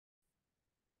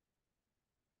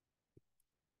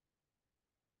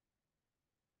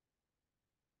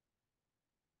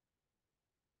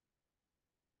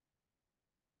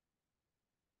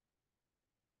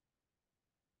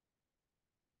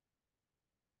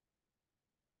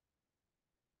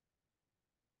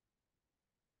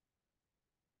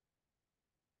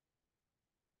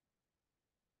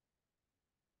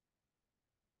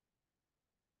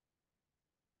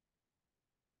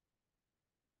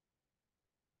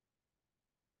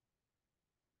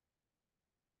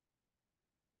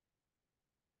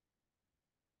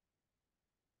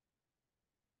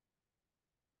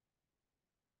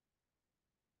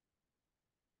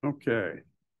Okay.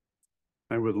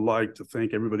 I would like to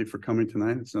thank everybody for coming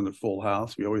tonight. It's another full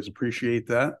house. We always appreciate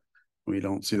that. We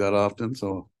don't see that often,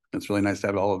 so it's really nice to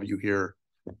have all of you here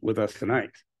with us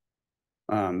tonight.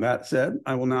 That said,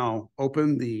 I will now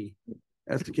open the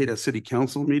Estacada City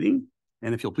Council meeting.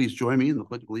 And if you'll please join me in the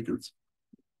Pledge of Allegiance.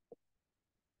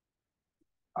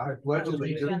 I pledge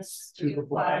allegiance to the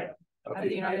flag of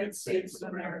the United States of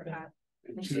America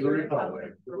and to the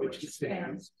republic for which it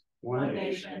stands, one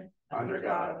nation, under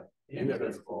God,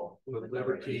 indivisible, with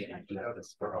liberty and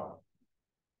justice for all.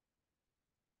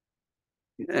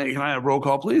 Hey, can I have roll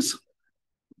call, please?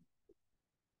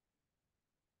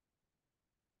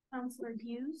 Councillor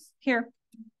Hughes. Here.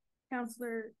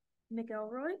 Councillor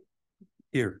McElroy.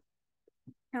 Here.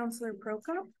 Councillor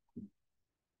Prokop.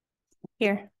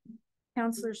 Here.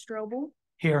 Councillor Strobel.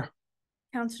 Here.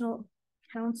 Councillor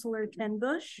Ken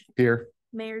Bush. Here.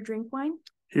 Mayor Drinkwine.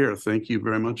 Here. Thank you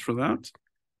very much for that.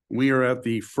 We are at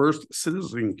the first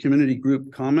citizen community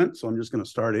group comment, so I'm just going to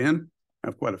start in. I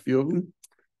have quite a few of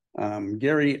them.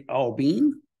 Gary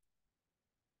Albeen.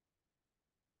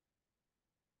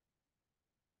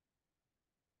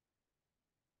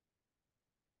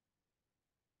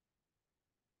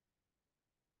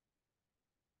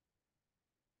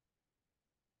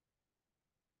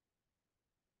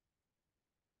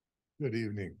 Good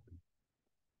evening.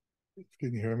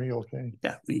 Can you hear me okay?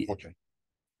 Yeah. Okay.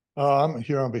 I'm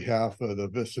here on behalf of the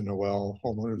Vista Noel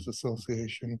Homeowners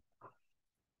Association.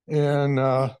 And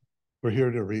we're here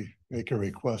to make a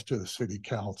request to the City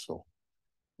Council.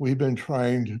 We've been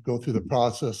trying to go through the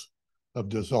process of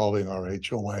dissolving our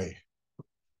HOA.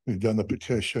 We've done the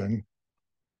petition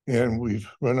and we've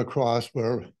run across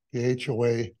where the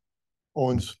HOA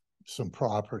owns some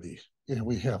property and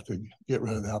we have to get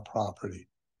rid of that property.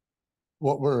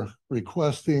 What we're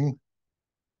requesting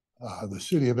the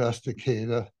city of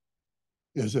Estacada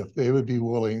is if they would be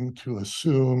willing to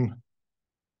assume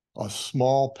a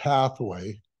small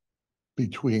pathway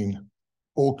between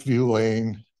Oakview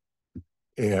Lane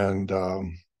and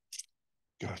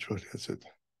gosh, what is it?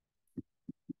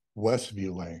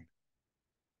 Westview Lane.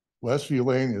 Westview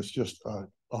Lane is just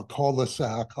a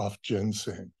cul-de-sac off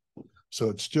Ginseng. So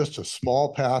it's just a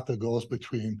small path that goes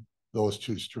between those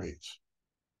two streets.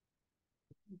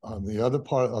 On the other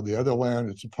part of the other land,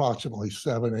 it's approximately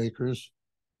 7 acres.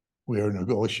 We are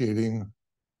negotiating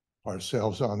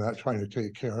ourselves on that, trying to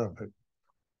take care of it.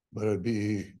 But it'd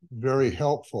be very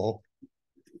helpful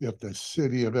if the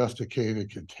city of Estacada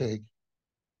could take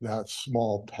that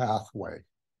small pathway.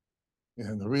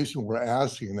 And the reason we're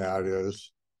asking that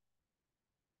is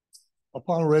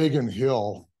upon Reagan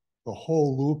Hill, the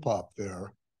whole loop up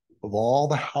there of all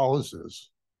the houses,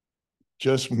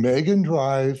 just Megan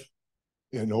Drive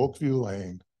in Oakview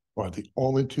Lane are the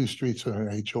only 2 streets in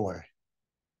an HOA.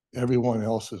 Everyone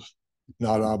else is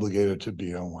not obligated to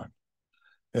be on one.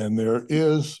 And there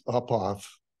is up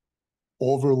off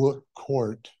Overlook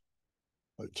Court,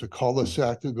 it's a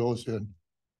cul-de-sac that goes in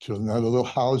to another little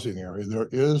housing area. There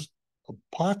is a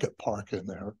pocket park in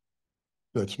there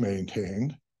that's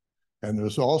maintained. And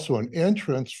there's also an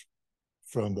entrance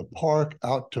from the park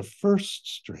out to First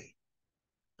Street.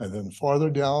 And then farther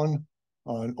down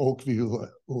on Oakview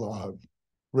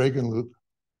Reagan Loop,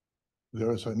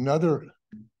 there's another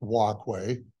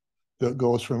walkway that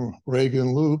goes from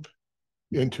Reagan Loop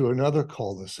into another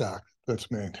cul-de-sac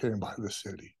that's maintained by the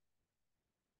city.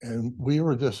 And we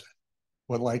would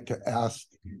like to ask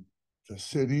the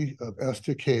city of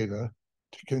Estacada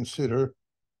to consider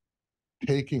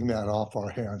taking that off our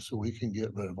hands so we can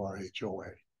get rid of our HOA.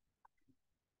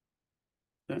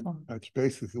 That's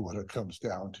basically what it comes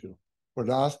down to. We're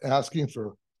not asking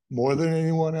for more than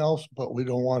anyone else, but we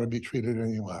don't want to be treated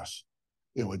any less.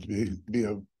 It would be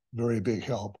a very big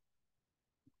help.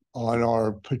 On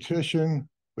our petition,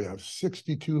 we have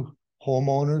 62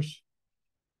 homeowners.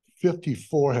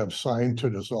 54 have signed to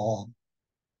dissolve.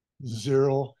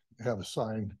 0 have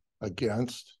signed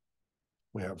against.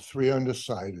 We have 3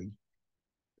 undecided.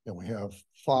 And we have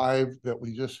 5 that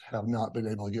we just have not been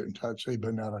able to get in touch. They've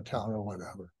been out of town or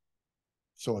whatever.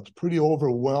 So it's pretty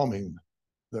overwhelming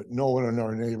that no one in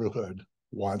our neighborhood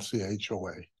wants the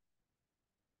HOA.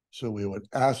 So we would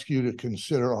ask you to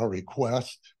consider our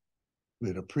request.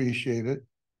 We'd appreciate it.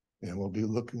 And we'll be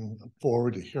looking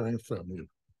forward to hearing from you.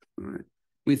 All right.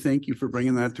 We thank you for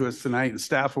bringing that to us tonight. And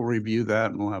staff will review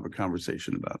that and we'll have a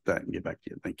conversation about that and get back to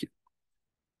you. Thank you.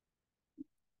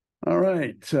 All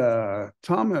right.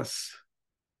 Thomas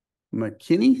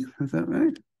McKinney, is that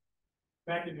right?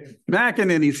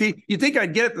 McEnany. See, you think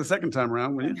I'd get it the second time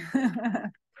around, wouldn't you?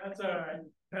 That's all right.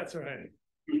 That's all right.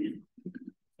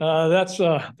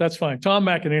 That's fine. Tom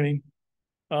McEnany.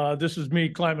 This is me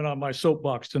climbing on my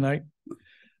soapbox tonight.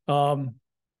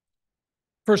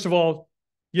 First of all,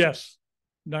 yes,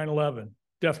 9/11,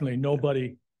 definitely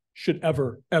nobody should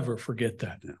ever forget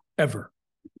that, ever.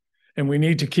 And we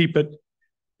need to keep it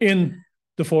in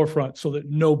the forefront so that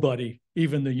nobody,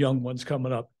 even the young ones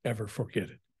coming up, ever forget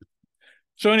it.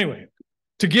 So anyway,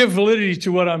 to give validity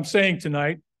to what I'm saying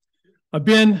tonight, I've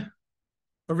been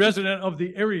a resident of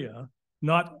the area,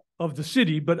 not of the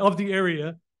city, but of the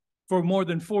area for more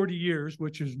than 40 years,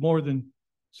 which is more than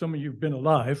some of you have been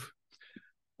alive.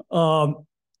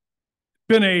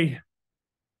 Been a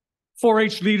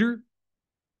 4-H leader,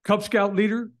 Cub Scout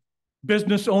leader,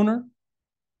 business owner.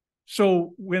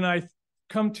 So when I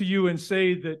come to you and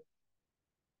say that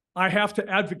I have to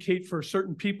advocate for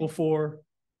certain people for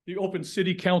the open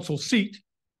city council seat,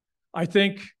 I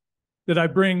think that I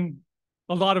bring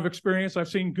a lot of experience. I've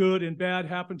seen good and bad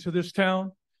happen to this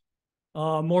town,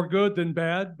 more good than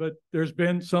bad, but there's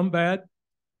been some bad.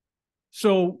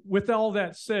 So with all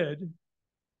that said,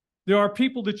 there are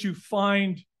people that you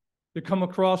find that come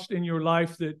across in your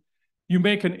life that you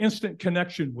make an instant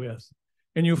connection with,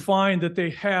 and you find that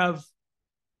they have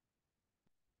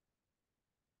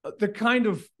the kind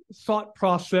of thought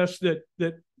process that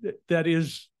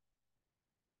is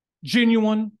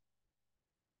genuine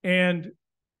and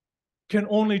can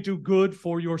only do good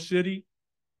for your city.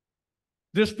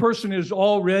 This person is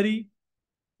already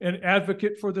an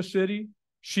advocate for the city.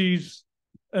 She's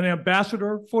an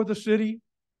ambassador for the city.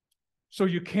 So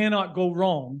you cannot go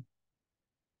wrong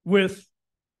with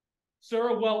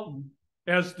Sarah Welton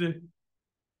as the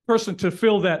person to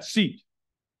fill that seat.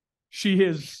 She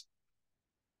is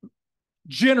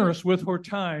generous with her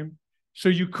time, so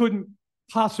you couldn't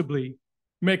possibly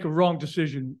make a wrong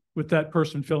decision with that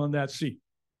person filling that seat.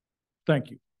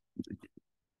 Thank you.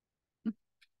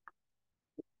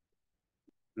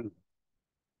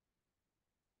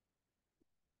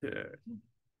 Yeah.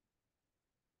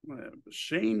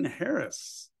 Shane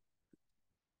Harris.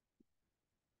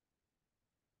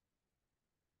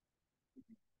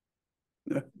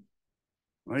 Yeah.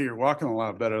 Well, you're walking a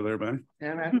lot better there, man.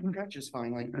 And I got just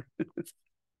finally.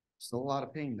 Still a lot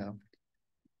of pain though.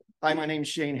 Hi, my name is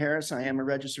Shane Harris. I am a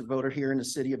registered voter here in the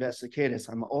city of Estacada.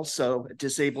 I'm also a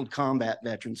disabled combat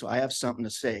veteran, so I have something to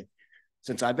say.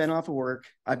 Since I've been off of work,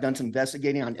 I've done some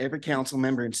investigating on every council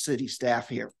member and city staff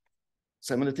here.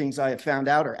 Some of the things I have found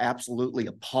out are absolutely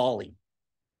appalling.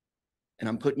 And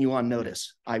I'm putting you on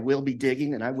notice. I will be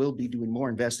digging and I will be doing more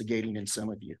investigating than some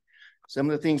of you. Some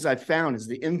of the things I've found is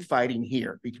the infighting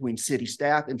here between city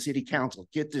staff and city council.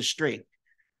 Get this straight.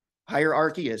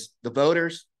 Hierarchy is the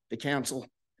voters, the council,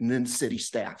 and then the city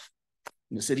staff.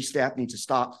 And the city staff needs to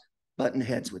stop butting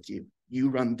heads with you. You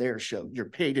run their show. You're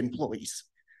paid employees.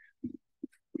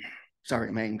 Sorry,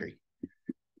 I'm angry.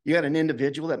 You got an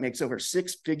individual that makes over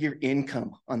 6-figure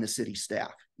income on the city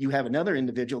staff. You have another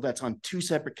individual that's on 2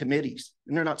 separate committees,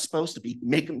 and they're not supposed to be.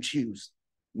 Make them choose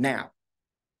now.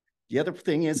 The other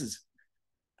thing is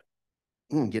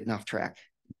getting off track.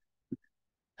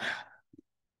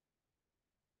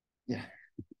 Yeah.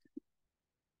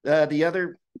 The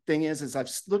other thing is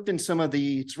I've looked in some of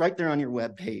the, it's right there on your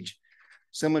webpage,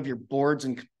 some of your boards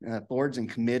and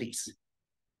committees.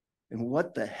 And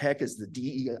what the heck is the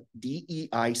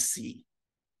DEIC?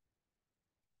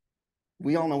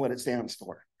 We all know what it stands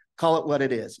for. Call it what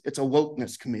it is. It's a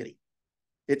wokeness committee.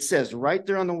 It says right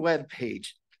there on the webpage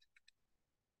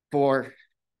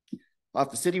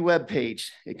off the city webpage,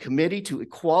 a committee to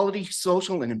equality,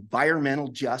 social, and environmental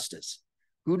justice.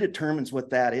 Who determines what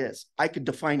that is? I could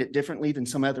define it differently than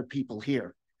some other people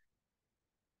here.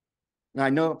 Now,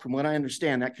 I know from what I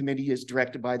understand, that committee is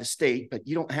directed by the state, but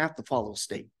you don't have to follow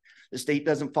state. The state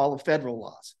doesn't follow federal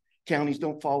laws. Counties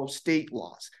don't follow state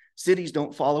laws. Cities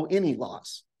don't follow any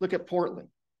laws. Look at Portland.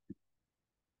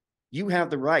 You have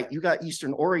the right. You got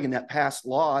Eastern Oregon that passed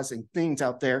laws and things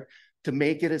out there to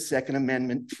make it a Second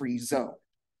Amendment free zone.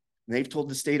 And they've told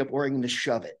the state of Oregon to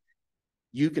shove it.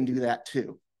 You can do that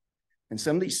too. And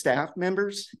some of these staff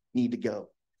members need to go.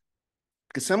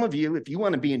 Because some of you, if you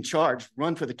want to be in charge,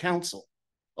 run for the council.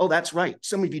 Oh, that's right.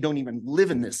 Some of you don't even live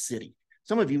in this city.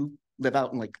 Some of you live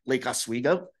out in like Lake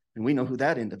Oswego, and we know who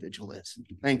that individual is.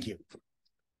 Thank you.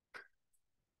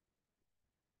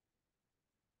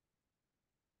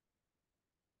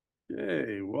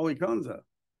 Yay, Wally Konza.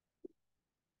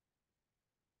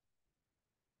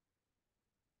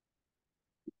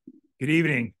 Good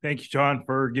evening. Thank you, John,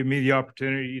 for giving me the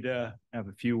opportunity to have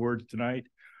a few words tonight.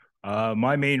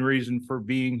 My main reason for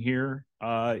being here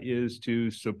is to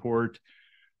support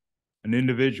an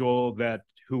individual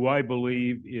who I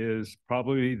believe is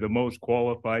probably the most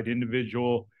qualified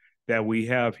individual that we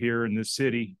have here in the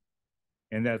city.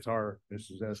 and that's our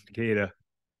Mrs. Estacada.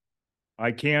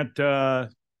 I can't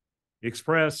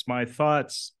express my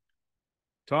thoughts.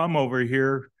 Tom over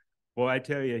here, well, I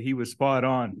tell you, he was spot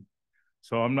on.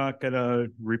 So I'm not going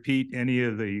to repeat any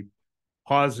of the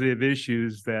positive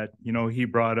issues that, you know, he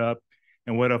brought up,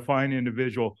 and what a fine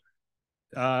individual.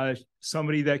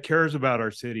 Somebody that cares about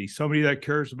our city, somebody that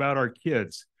cares about our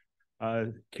kids,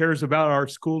 cares about our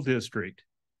school district.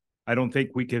 I don't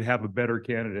think we could have a better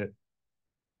candidate.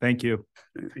 Thank you.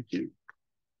 Thank you.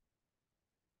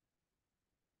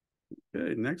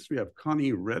 Okay, next we have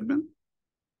Connie Redmond.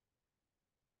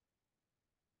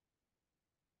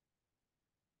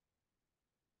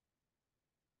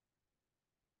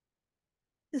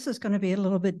 This is going to be a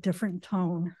little bit different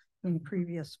tone than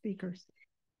previous speakers.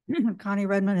 Connie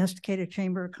Redmond, Estacada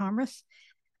Chamber of Commerce.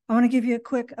 I want to give you a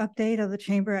quick update of the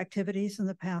chamber activities in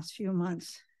the past few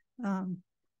months.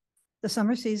 The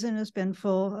summer season has been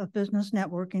full of business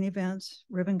networking events,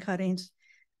 ribbon cuttings.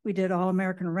 We did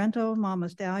All-American Rental,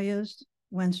 Mama's Dahlias,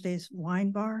 Wednesday's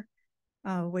Wine Bar,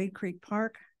 Wade Creek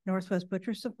Park, Northwest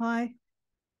Butcher Supply,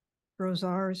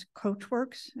 Rosar's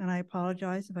Coachworks, and I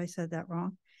apologize if I said that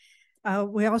wrong.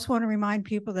 We also want to remind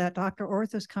people that Dr.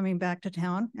 Orth is coming back to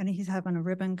town, and he's having a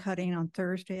ribbon cutting on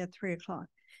Thursday at 3 o'clock.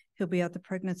 He'll be at the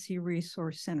Pregnancy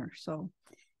Resource Center, so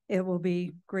it will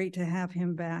be great to have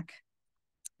him back.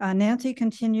 Nancy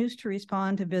continues to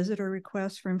respond to visitor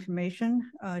requests for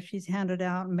information. She's handed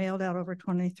out and mailed out over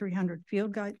 2,300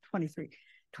 field guides,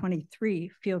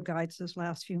 23 field guides this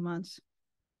last few months.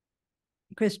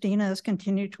 Christina has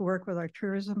continued to work with our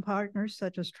tourism partners,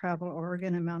 such as Travel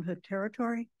Oregon and Mount Hood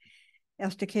Territory.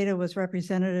 Estacada was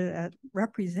represented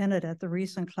at the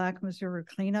recent Clackamas River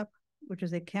Cleanup, which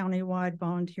is a countywide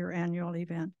volunteer annual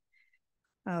event.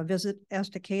 Visit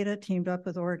Estacada teamed up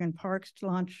with Oregon Parks to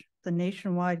launch the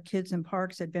nationwide Kids in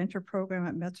Parks Adventure Program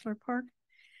at Metzler Park.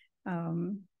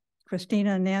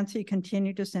 Christina and Nancy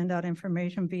continue to send out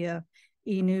information via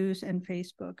e-news and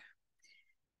Facebook.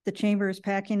 The chamber is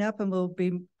packing up and will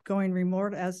be going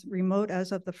remote as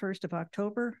of the 1st of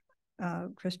October.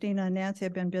 Christina and Nancy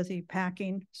have been busy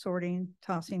packing, sorting,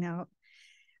 tossing out.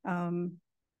 And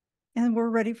we're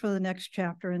ready for the next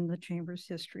chapter in the chamber's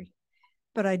history.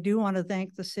 But I do want to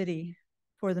thank the city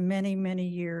for the many, many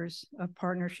years of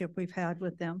partnership we've had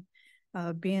with them.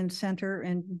 Being center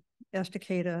in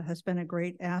Estacada has been a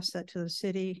great asset to the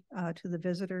city, to the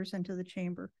visitors, and to the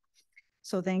chamber.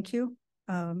 So thank you.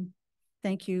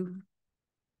 Thank you,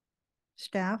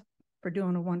 staff, for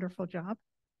doing a wonderful job.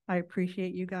 I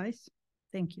appreciate you guys.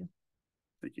 Thank you.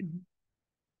 Thank you.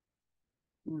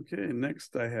 Okay,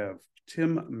 next I have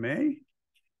Tim May.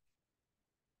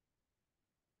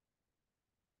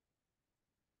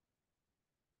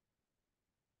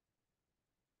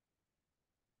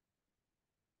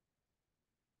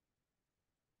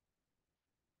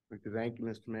 I'd like to thank you,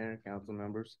 Mr. Mayor, council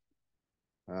members.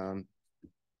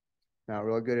 Not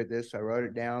real good at this. I wrote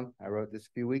it down. I wrote this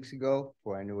a few weeks ago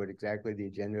before I knew what exactly the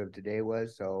agenda of today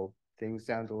was. So things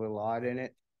sound a little odd in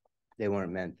it. They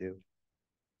weren't meant to.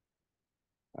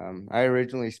 I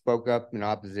originally spoke up in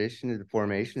opposition to the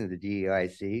formation of the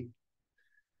DEIC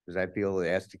because I feel that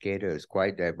Estacada is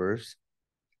quite diverse,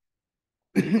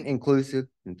 inclusive,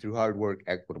 and through hard work,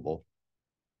 equitable.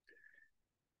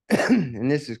 And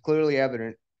this is clearly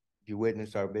evident if you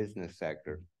witness our business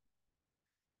sector.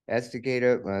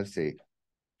 Estacada, let's see.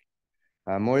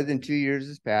 More than 2 years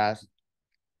has passed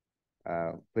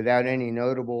without any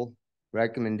notable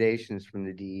recommendations from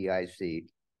the DEIC.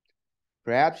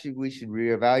 Perhaps we should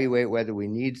reevaluate whether we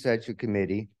need such a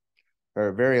committee, or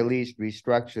at very least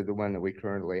restructure the one that we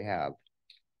currently have.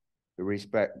 It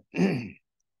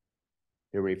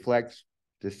reflects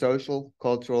the social,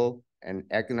 cultural, and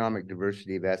economic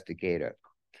diversity of Estacada.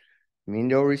 I mean,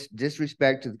 no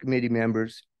disrespect to the committee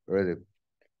members or the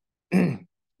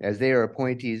as they are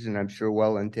appointees, and I'm sure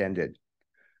well-intended,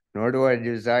 nor do I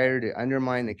desire to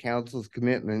undermine the council's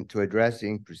commitment to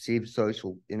addressing perceived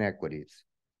social inequities.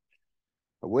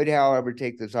 I would, however,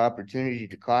 take this opportunity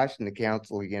to caution the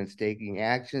council against taking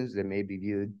actions that may be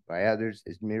viewed by others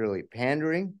as merely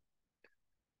pandering,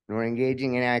 nor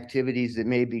engaging in activities that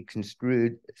may be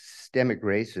construed as systemic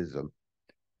racism.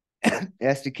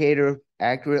 Estacada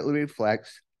accurately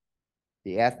reflects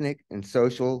the ethnic and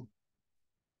social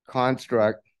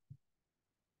construct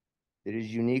that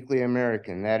is uniquely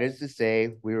American. That is to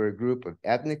say, we are a group of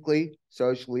ethnically,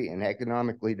 socially, and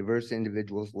economically diverse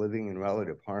individuals living in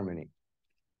relative harmony.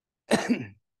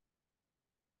 In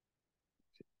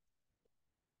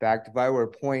fact, if I were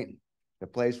to point the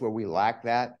place where we lack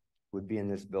that, would be in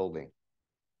this building.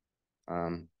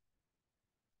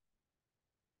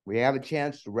 We have a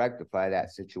chance to rectify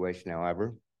that situation,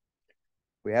 however.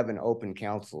 we have an open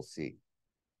council seat.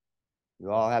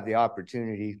 You all have the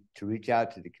opportunity to reach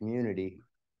out to the community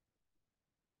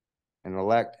and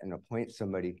elect and appoint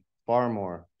somebody far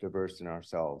more diverse than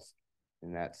ourselves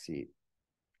in that seat.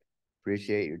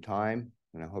 Appreciate your time,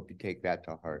 and I hope you take that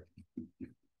to heart.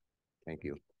 Thank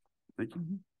you. Thank you.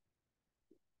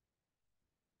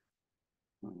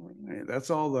 All right, that's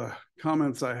all the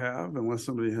comments I have, unless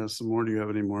somebody has some more. Do you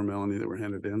have any more, Melanie, that were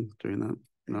handed in during that?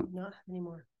 No? Not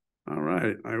anymore. All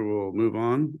right, I will move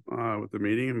on with the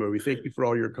meeting, but we thank you for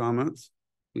all your comments.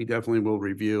 We definitely will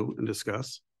review and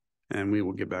discuss, and we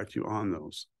will get back to you on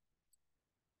those.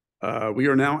 We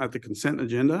are now at the consent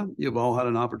agenda. You've all had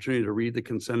an opportunity to read the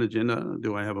consent agenda.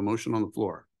 Do I have a motion on the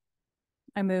floor?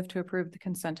 I move to approve the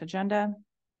consent agenda.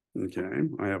 Okay,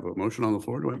 I have a motion on the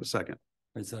floor. Do I have a second?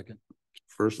 A second.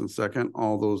 First and second,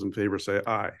 all those in favor say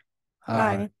aye.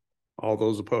 Aye. All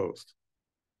those opposed.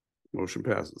 Motion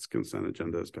passes. Consent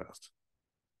agenda is passed.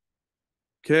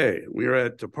 Okay, we are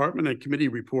at department and committee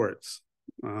reports.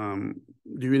 Do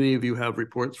any of you have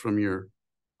reports from your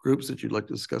groups that you'd like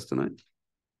to discuss tonight?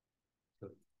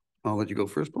 I'll let you go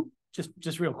first, Paul.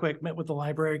 Just real quick, met with the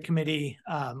library committee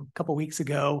a couple weeks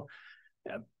ago.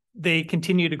 They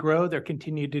continue to grow. They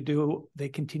continue to do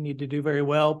very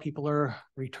well. People are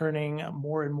returning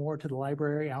more and more to the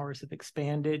library. Hours have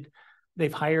expanded.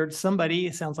 They've hired somebody,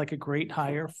 it sounds like a great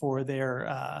hire for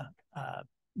their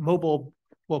bookmobile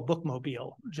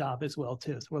job as well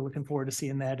too. So we're looking forward to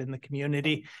seeing that in the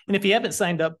community. And if you haven't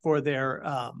signed up for their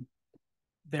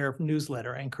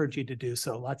newsletter, I encourage you to do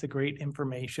so. Lots of great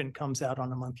information comes out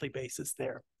on a monthly basis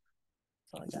there.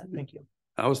 That's all I got. Thank you.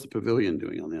 How's the pavilion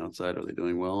doing on the outside? Are they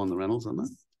doing well on the rentals on that?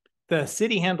 The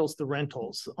city handles the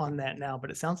rentals on that now,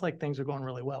 but it sounds like things are going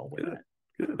really well with it.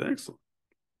 Good, excellent.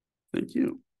 Thank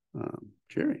you.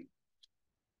 Jerry.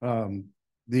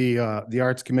 The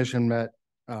Arts Commission met,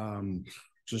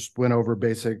 just went over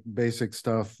basic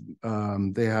stuff.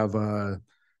 They have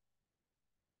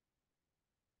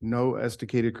no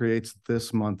Estacada Creates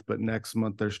this month, but next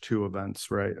month there's 2 events,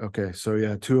 right? Okay, so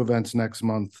yeah, 2 events next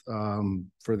month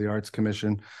for the Arts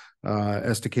Commission.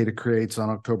 Estacada Creates on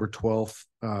October 12th.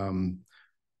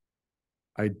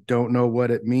 I don't know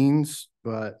what it means,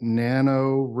 but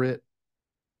NaNoWriMo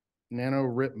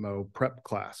prep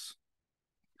class.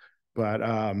 But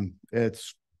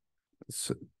it's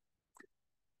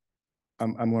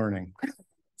I'm learning.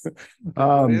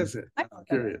 What is it? I'm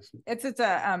curious. It's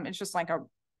just like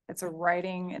it's a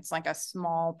writing, it's like a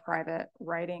small private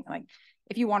writing. Like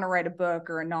if you want to write a book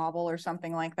or a novel or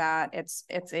something like that, it's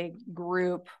a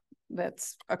group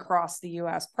that's across the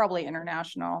US, probably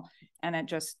international, and it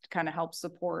just kind of helps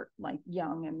support like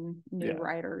young and new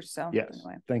writers. So yes,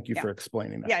 anyway. Thank you for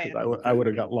explaining that. Yeah. I would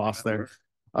have got lost there.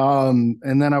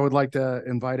 And then I would like to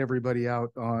invite everybody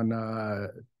out on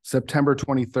September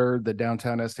 23rd. The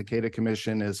Downtown Estacada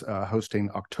Commission is hosting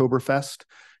Oktoberfest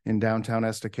in downtown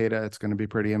Estacada. It's going to be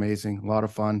pretty amazing, a lot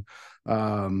of fun.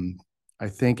 I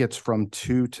think it's from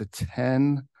 2 to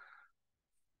 10.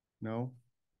 No?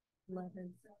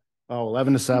 11. Oh,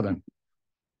 11 to 7.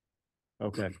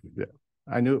 Okay. Yeah.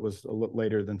 I knew it was a little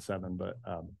later than 7, but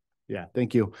yeah,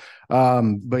 thank you.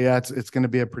 But yeah, it's going to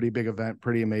be a pretty big event,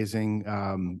 pretty amazing,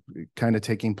 kind of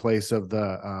taking place of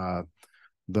the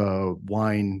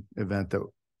wine event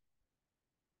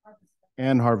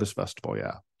and Harvest Festival.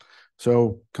 Yeah.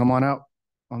 So come on out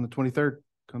on the 23rd.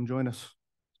 Come join us.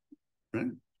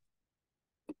 Right.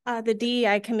 The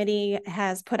DEI committee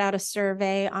has put out a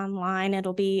survey online.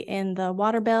 It'll be in the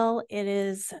water bill. It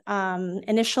is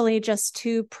initially just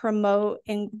to promote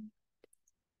in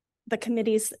the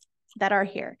committees that are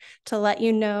here, to let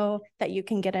you know that you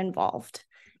can get involved.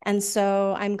 And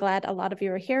so I'm glad a lot of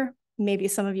you are here. Maybe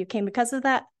some of you came because of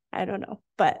that. I don't know,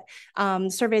 but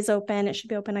survey's open. It should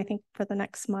be open, I think, for the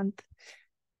next month.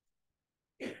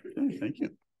 Okay, thank you.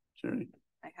 Jerry.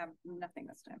 I have nothing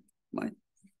this time. Mike.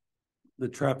 The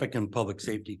Traffic and Public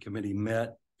Safety Committee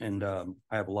met, and I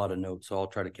have a lot of notes, so I'll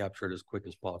try to capture it as quick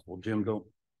as possible. Jim, don't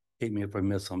hate me if I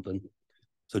miss something.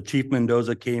 So Chief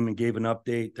Mendoza came and gave an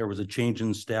update. There was a change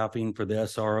in staffing for the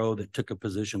SRO that took a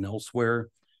position elsewhere.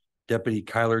 Deputy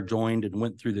Kyler joined and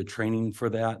went through the training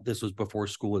for that. This was before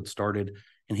school had started,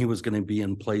 and he was going to be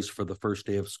in place for the first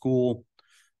day of school.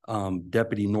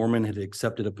 Deputy Norman had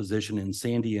accepted a position in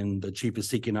Sandy, and the chief is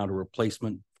seeking out a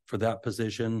replacement for that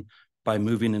position by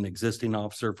moving an existing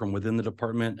officer from within the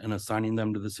department and assigning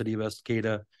them to the city of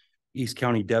Estacada. East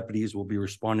County deputies will be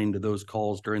responding to those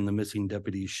calls during the missing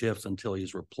deputy shifts until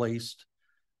he's replaced.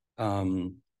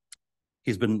 The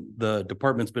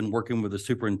department's been working with the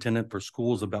superintendent for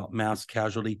schools about mass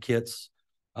casualty kits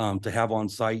to have on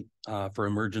site for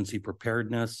emergency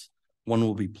preparedness. One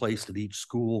will be placed at each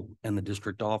school and the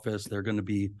district office. They're going to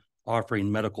be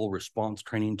offering medical response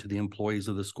training to the employees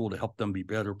of the school to help them be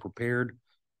better prepared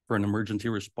for an emergency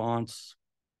response.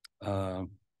 The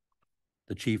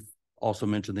chief also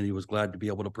mentioned that he was glad to be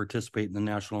able to participate in the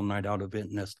National Night Out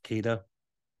event in Estacada.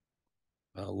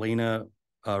 Elena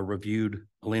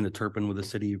Turpin with the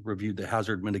city reviewed the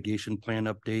hazard mitigation plan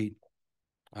update.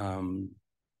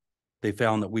 They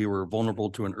found that we were vulnerable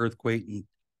to an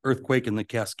earthquake in the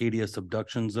Cascadia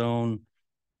subduction zone.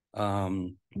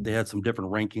 They had some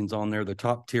different rankings on there. The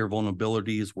top tier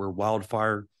vulnerabilities were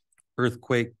wildfire,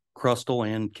 earthquake, crustal,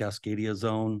 and Cascadia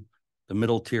zone. The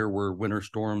middle tier were winter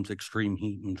storms, extreme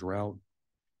heat, and drought.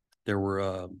 There were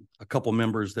a couple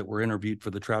members that were interviewed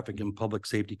for the Traffic and Public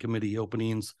Safety Committee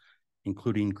openings,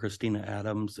 including Christina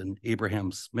Adams and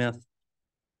Abraham Smith.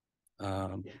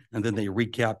 And then they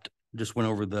just went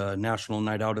over the National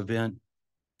Night Out event.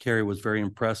 Carrie was very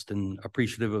impressed and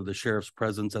appreciative of the sheriff's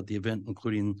presence at the event,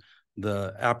 including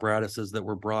the apparatuses that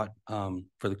were brought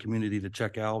for the community to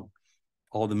check out.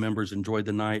 All the members enjoyed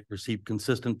the night, received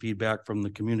consistent feedback from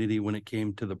the community when it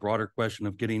came to the broader question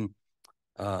of getting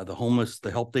the homeless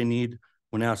the help they need.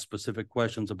 When asked specific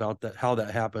questions about that, how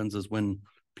that happens is when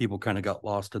people kind of got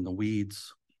lost in the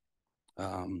weeds.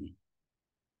 And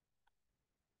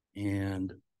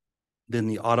then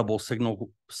the audible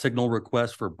signal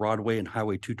request for Broadway and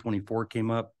Highway 224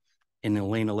 came up, and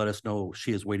Elena let us know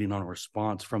she is waiting on a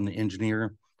response from the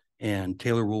engineer, and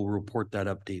Taylor will report that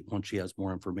update once she has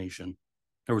more information.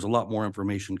 There was a lot more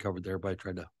information covered there, but I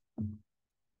tried to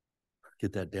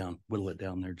get that down, whittle it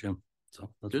down there, Jim.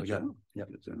 So that's what I got. Yeah.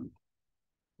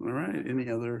 All right. Any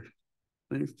other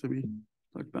things to be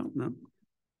talked about? No.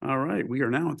 All right. We are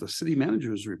now at the city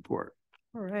manager's report.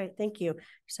 All right, thank you.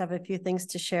 Just have a few things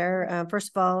to share.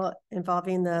 First of all,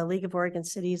 involving the League of Oregon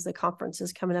Cities, the conference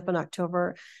is coming up in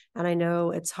October, and I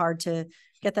know it's hard to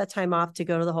get that time off to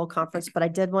go to the whole conference, but I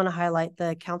did want to highlight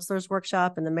the counselors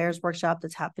workshop and the mayor's workshop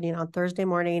that's happening on Thursday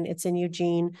morning. It's in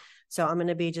Eugene, so I'm going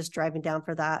to be just driving down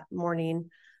for that morning.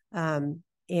 And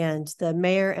the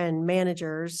mayor and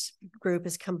managers group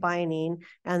is combining,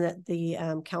 and that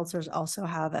the counselors also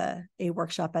have a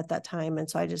workshop at that time. And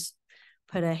so I just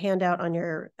put a handout on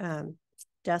your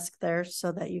desk there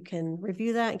so that you can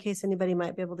review that in case anybody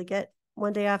might be able to get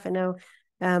one day off. I know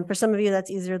for some of you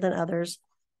that's easier than others.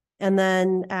 And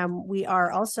then we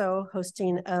are also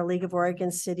hosting a League of Oregon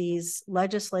Cities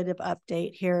legislative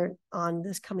update here on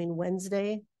this coming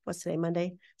Wednesday. What's today,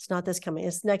 Monday? It's not this coming,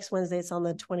 it's next Wednesday. It's on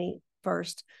the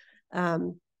 21st.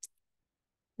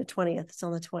 The 20th, it's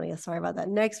on the 20th. Sorry about that.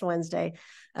 Next Wednesday.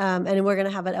 And we're going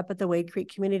to have it up at the Wade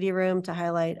Creek Community Room to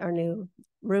highlight our new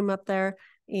room up there.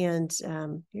 And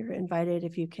you're invited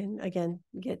if you can, again,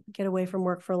 get away from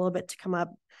work for a little bit to come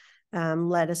up,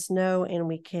 let us know, and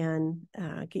we can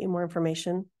get you more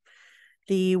information.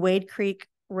 The Wade Creek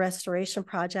Restoration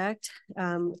Project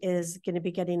is going to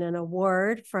be getting an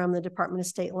award from the Department of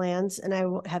State Lands, and I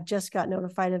have just got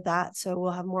notified of that. So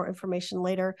we'll have more information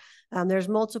later. There's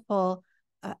multiple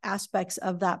aspects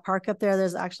of that park up there.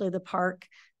 There's actually the park,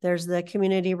 there's the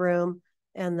community room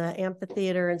and the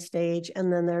amphitheater and stage,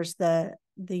 and then there's the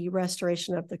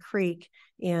restoration of the creek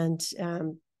and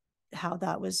how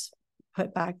that was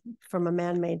put back from a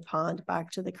man-made pond back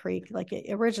to the creek like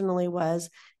it originally was,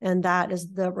 and that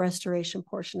is the restoration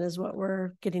portion is what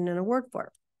we're getting an award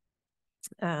for.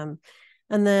 And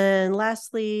then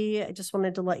lastly, I just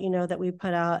wanted to let you know that we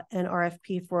put out an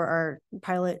RFP for our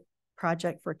pilot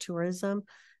project for tourism.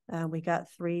 We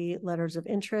got 3 letters of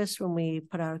interest when we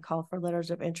put out a call for letters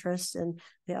of interest, and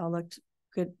they all looked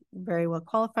good, very well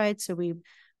qualified. So we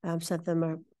sent them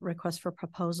a request for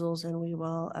proposals, and we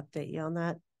will update you on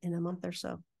that in a month or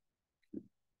so.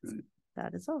 Great.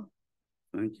 That is all.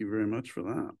 Thank you very much for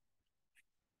that.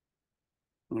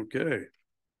 Okay,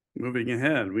 moving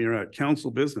ahead, we are at council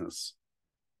business,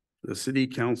 the city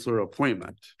councilor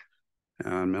appointment.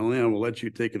 And Melanie, I will let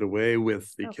you take it away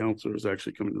with the counselors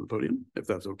actually coming to the podium, if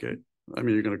that's okay. I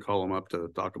mean, you're going to call them up to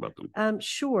talk about them.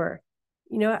 Sure.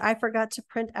 You know, I forgot to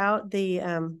print out the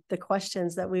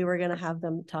questions that we were going to have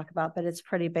them talk about, but it's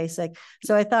pretty basic.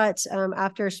 So I thought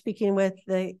after speaking with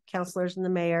the counselors and the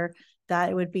mayor, that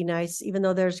it would be nice, even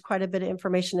though there's quite a bit of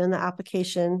information in the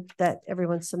application that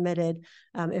everyone submitted,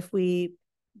 if we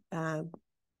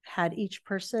had each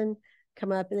person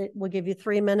come up, and it will give you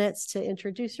 3 minutes to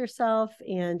introduce yourself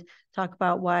and talk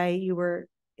about why you were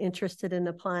interested in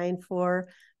applying for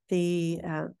the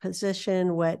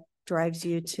position, what drives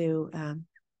you to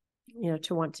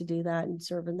to want to do that and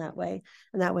serve in that way.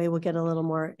 And that way we'll get a little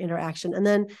more interaction. And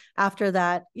then after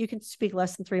that, you can speak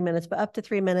less than 3 minutes, but up to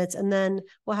 3 minutes. And then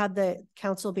we'll have the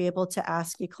council be able to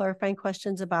ask you clarifying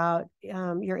questions about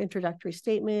your introductory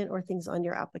statement or things on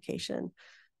your application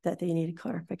that they needed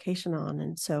clarification on.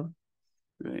 And so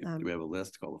Right. Do we have a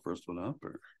list? Call the first one up,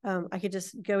 or I could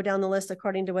just go down the list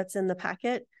according to what's in the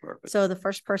packet. perfect. So the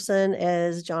first person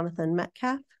is Jonathan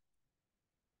Metcalf.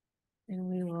 And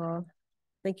we will,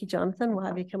 thank you, Jonathan. We'll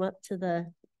have you come up to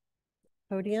the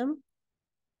podium.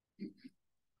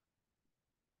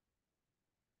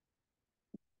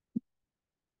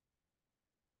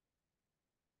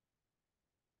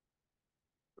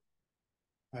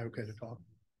 Okay to talk.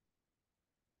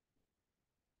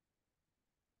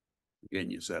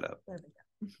 Getting you set up. There we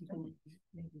go.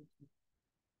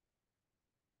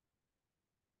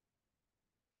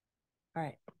 All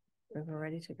right, we're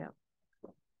ready to go.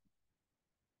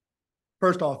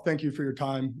 First off, thank you for your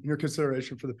time and your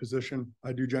consideration for the position.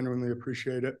 I do genuinely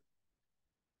appreciate it.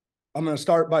 I'm going to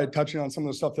start by touching on some of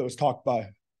the stuff that was talked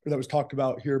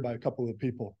about here by a couple of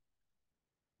people.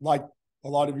 Like a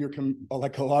lot of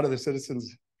the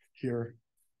citizens here,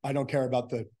 I don't care about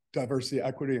the diversity,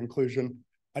 equity, inclusion.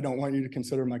 I don't want you to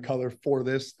consider my color for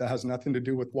this. That has nothing to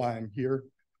do with why I'm here.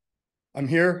 I'm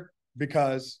here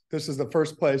because this is the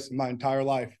first place in my entire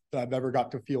life that I've ever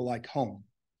got to feel like home.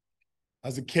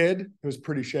 As a kid, it was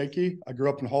pretty shaky. I grew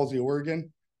up in Halsey,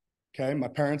 Oregon. Okay, my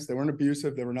parents, they weren't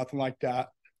abusive. They were nothing like that.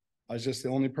 I was just the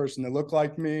only person that looked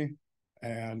like me,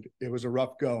 and it was a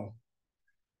rough go.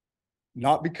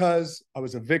 Not because I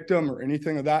was a victim or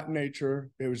anything of that nature.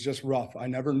 It was just rough. I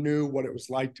never knew what it was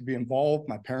like to be involved.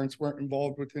 My parents weren't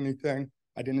involved with anything.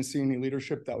 I didn't see any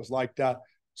leadership that was like that.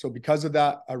 So because of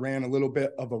that, I ran a little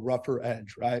bit of a rougher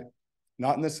edge, right?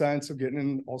 Not in the sense of getting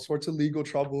in all sorts of legal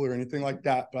trouble or anything like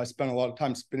that, but I spent a lot of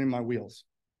time spinning my wheels.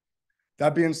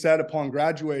 That being said, upon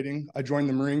graduating, I joined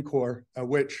the Marine Corps, at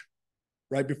which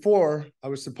right before I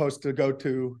was supposed to go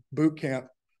to boot camp,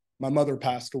 my mother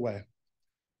passed away.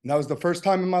 And that was the first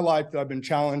time in my life that I've been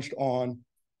challenged on,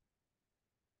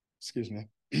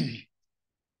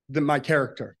 my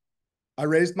character. I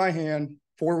raised my hand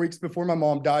 4 weeks before my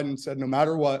mom died and said, no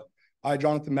matter what, I,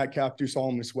 Jonathan Metcalf, do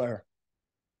solemnly swear.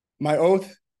 My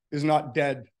oath is not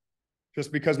dead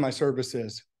just because my service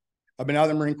is. I've been out of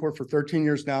the Marine Corps for 13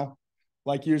 years now.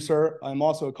 Like you, sir, I'm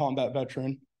also a combat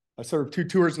veteran. I served 2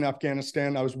 tours in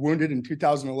Afghanistan. I was wounded in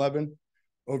 2011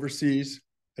 overseas.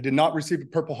 I did not receive a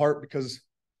Purple Heart because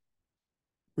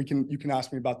you can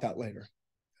ask me about that later.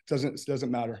 It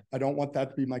doesn't matter. I don't want that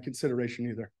to be my consideration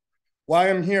either. Why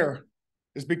I'm here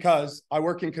is because I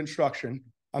work in construction.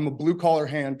 I'm a blue collar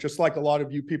hand, just like a lot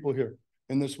of you people here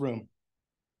in this room.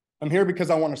 I'm here because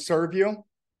I want to serve you,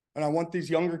 and I want these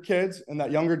younger kids and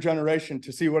that younger generation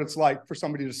to see what it's like for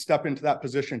somebody to step into that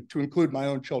position, to include my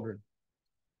own children.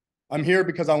 I'm here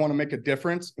because I want to make a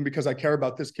difference and because I care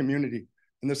about this community.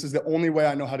 And this is the only way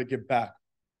I know how to give back.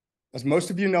 As most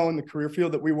of you know, in the career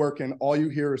field that we work in, all you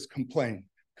hear is complain,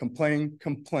 complain,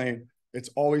 complain. It's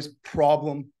always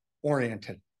problem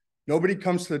oriented. Nobody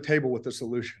comes to the table with a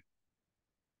solution.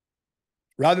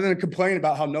 Rather than complain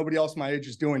about how nobody else my age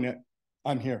is doing it,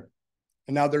 I'm here.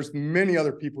 And now there's many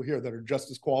other people here that are just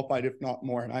as qualified, if not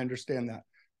more, and I understand that.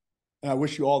 And I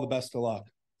wish you all the best of luck.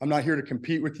 I'm not here to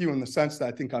compete with you in the sense that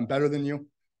I think I'm better than you.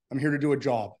 I'm here to do a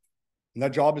job. And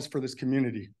that job is for this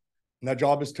community. And that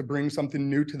job is to bring something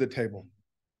new to the table.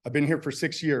 I've been here for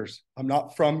 6 years. I'm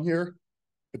not from here,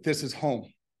 but this is home.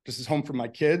 This is home for my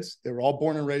kids. They were all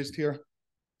born and raised here.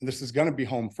 And this is going to be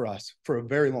home for us for a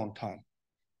very long time.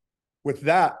 With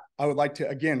that, I would like to,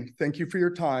 again, thank you for your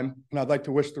time. And I'd like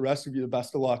to wish the rest of you the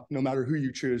best of luck, no matter who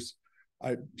you choose.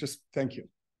 I just thank you.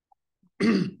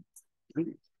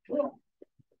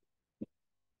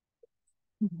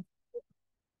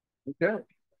 Okay.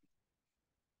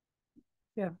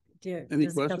 Yeah. Any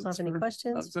Does the council questions have any for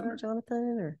questions for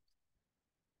Jonathan? Or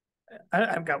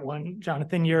I've got one,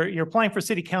 Jonathan. You're applying for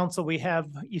city council.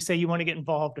 You say you want to get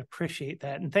involved. Appreciate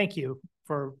that, and thank you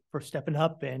for stepping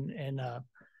up and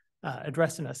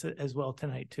addressing us as well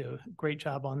tonight too. Great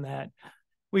job on that.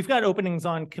 We've got openings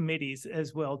on committees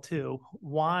as well too.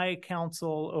 Why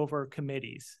council over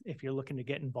committees if you're looking to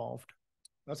get involved?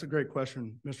 That's a great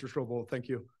question, Mr. Strobel. Thank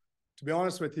you. To be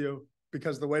honest with you,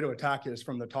 because the way to attack it is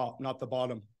from the top, not the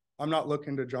bottom. I'm not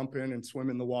looking to jump in and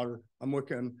swim in the water. I'm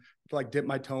looking to like dip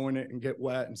my toe in it and get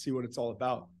wet and see what it's all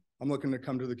about. I'm looking to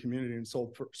come to the community and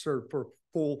serve for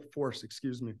full force,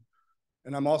 excuse me.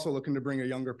 And I'm also looking to bring a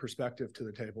younger perspective to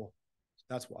the table.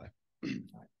 That's why. All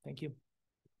right, thank you.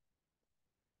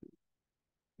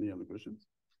 Any other questions?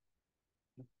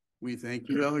 We thank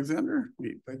you, Alexander.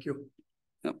 Thank you.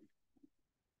 Yep.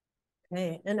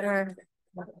 Okay, and our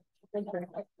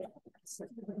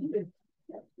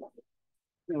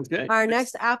Okay. Our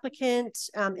next applicant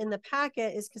in the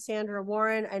packet is Cassandra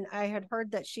Warren, and I had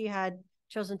heard that she had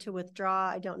chosen to withdraw.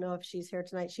 I don't know if she's here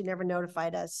tonight. She never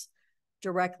notified us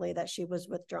directly that she was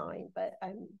withdrawing, but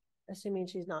I'm assuming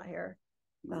she's not here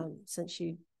since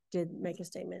she did make a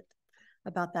statement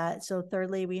about that. So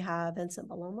thirdly, we have Vincent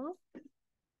Palomo.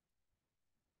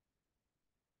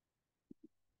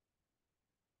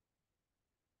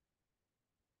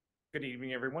 Good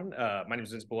evening, everyone. My name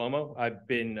is Vince Palomo. I've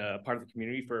been part of the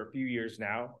community for a few years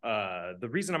now. The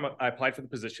reason I applied for the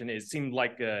position is it seemed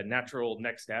like a natural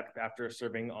next step after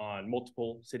serving on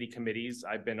multiple city committees.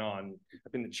 I've been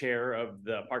the chair of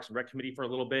the Parks and Rec Committee for a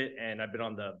little bit, and I've been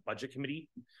on the Budget Committee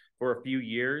for a few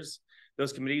years.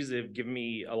 Those committees have given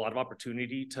me a lot of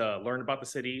opportunity to learn about the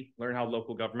city, learn how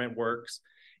local government works,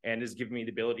 and has given me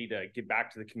the ability to give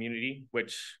back to the community,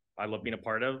 which I love being a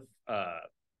part of.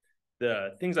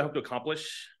 The things I hope to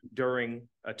accomplish during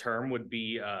a term would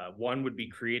be, one would be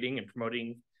creating and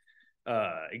promoting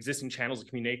existing channels of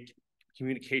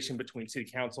communication between city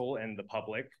council and the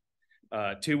public.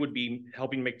 Two would be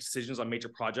helping make decisions on major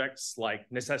projects like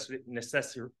necessary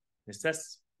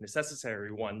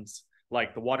ones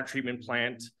like the water treatment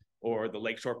plant or the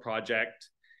Lakeshore project,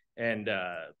 and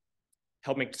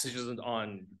help make decisions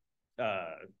on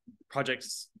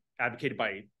projects advocated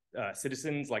by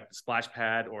citizens like the splash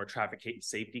pad or traffic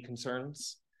safety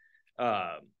concerns.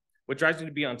 What drives me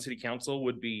to be on city council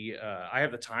would be I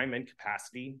have the time and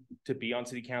capacity to be on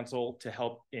city council to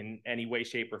help in any way,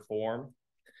 shape, or form.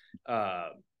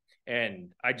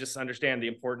 And I just understand the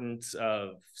importance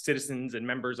of citizens and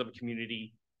members of a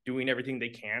community doing everything they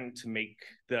can to make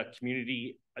the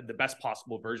community the best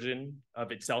possible version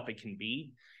of itself it can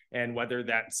be. And whether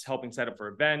that's helping set up for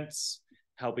events,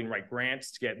 helping write grants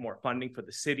to get more funding for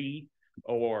the city,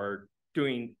 or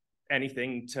doing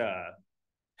anything to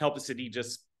help the city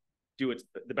just do it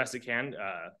the best it can.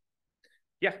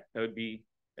 Yeah, it would be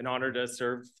an honor to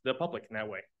serve the public in that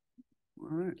way. All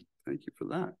right, thank you for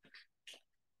that.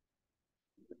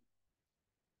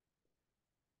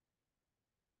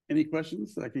 Any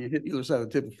questions? I can hit either side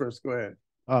of the table first. Go ahead.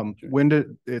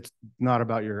 It's not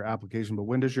about your application, but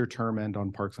when does your term end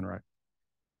on Parks and Rec?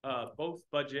 Both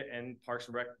budget and Parks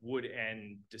and Rec would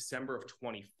end December of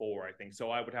 24, I think.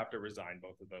 So I would have to resign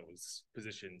both of those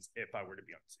positions if I were to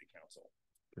be on city council.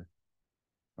 Okay.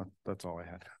 That's all I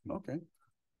had. Okay.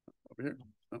 Over here.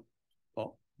 Oh,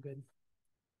 Paul. Good.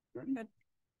 Ready? Good.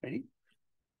 Ready?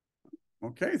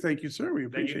 Okay. Thank you, sir. We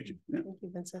appreciate you. Yeah. Thank you,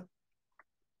 Vincent.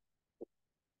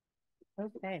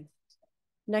 Okay.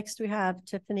 Next, we have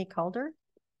Tiffany Calder.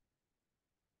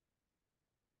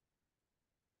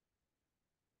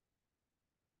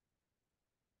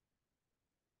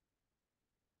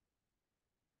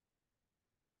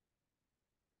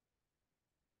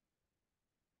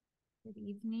 Good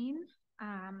evening.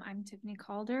 I'm Tiffany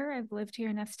Calder. I've lived here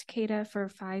in Estacada for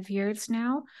 5 years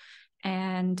now,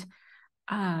 and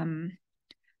I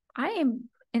am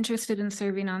interested in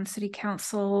serving on city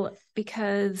council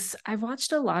because I've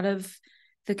watched a lot of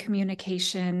the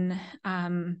communication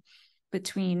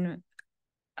between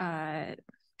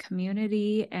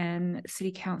community and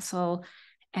city council,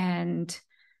 and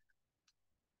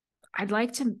I'd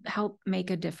like to help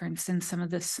make a difference in some of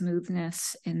the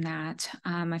smoothness in that.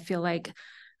 I feel like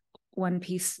one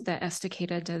piece that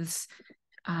Estacada does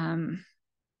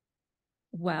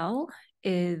well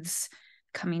is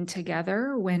coming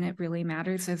together when it really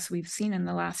matters, as we've seen in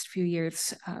the last few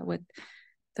years with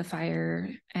the fire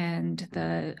and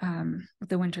the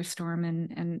winter storm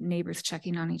and neighbors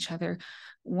checking on each other.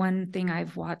 One thing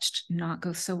I've watched not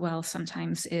go so well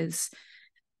sometimes is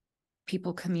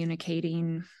people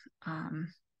communicating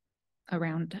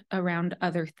around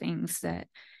other things that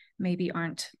maybe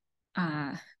aren't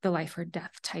the life or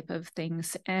death type of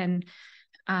things. And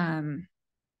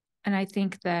I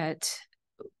think that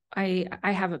I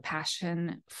have a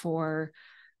passion for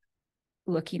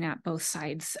looking at both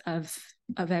sides of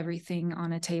everything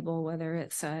on a table, whether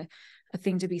it's a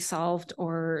thing to be solved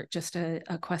or just a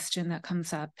question that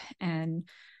comes up. And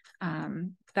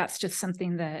that's just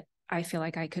something that I feel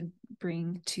like I could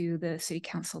bring to the city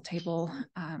council table.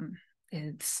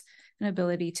 It's an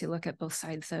ability to look at both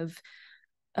sides of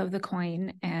the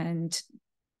coin and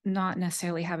not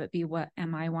necessarily have it be what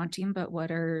am I wanting, but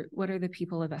what are the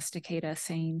people of Estacada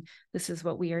saying this is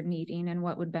what we are needing and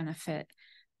what would benefit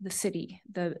the city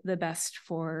the best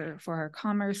for our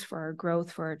commerce, for our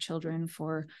growth, for our children,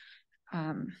 for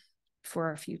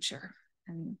our future.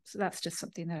 And so that's just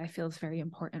something that I feel is very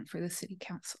important for the city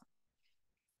council.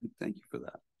 Thank you for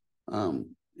that.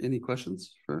 Any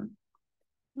questions for her?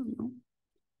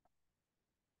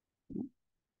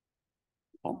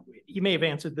 You may have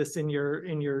answered this in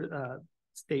your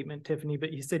statement, Tiffany,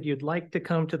 but you said you'd like to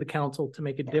come to the council to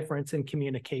make a difference in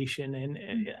communication,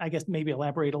 and I guess maybe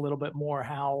elaborate a little bit more.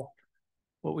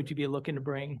 What would you be looking to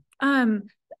bring?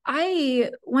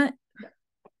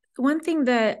 One thing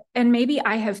that, and maybe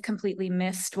I have completely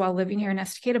missed while living here in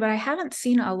Estacada, but I haven't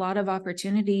seen a lot of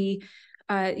opportunity.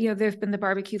 There's been the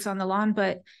barbecues on the lawn,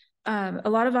 but a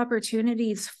lot of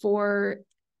opportunities for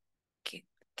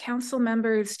council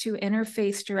members to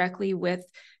interface directly with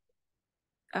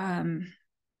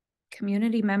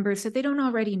community members that they don't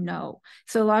already know.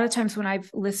 So a lot of times when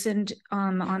I've listened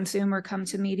on Zoom or come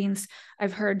to meetings,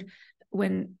 I've heard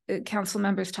when council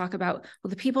members talk about, well,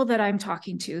 the people that I'm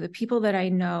talking to, the people that I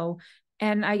know.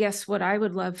 And I guess what I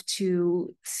would love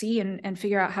to see and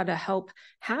figure out how to help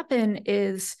happen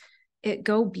is it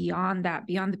go beyond that,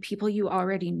 beyond the people you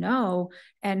already know,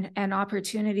 and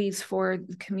opportunities for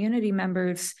community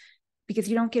members, because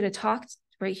you don't get to talk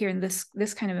right here in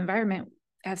this kind of environment.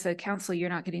 As a council, you're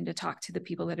not getting to talk to the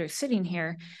people that are sitting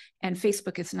here, and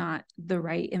Facebook is not the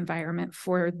right environment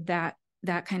for that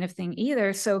kind of thing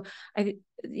either. So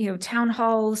town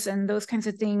halls and those kinds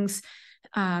of things,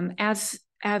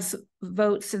 as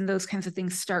votes and those kinds of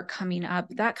things start coming up,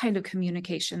 that kind of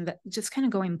communication, that just kind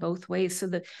of going both ways, so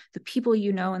that the people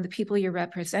you know and the people you're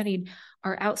representing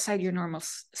are outside your normal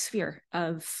sphere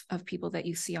of people that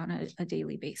you see on a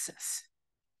daily basis.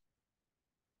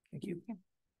 Thank you.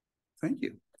 Thank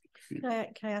you. Can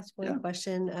I ask one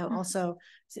question also,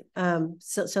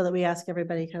 so that we ask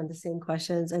everybody kind of the same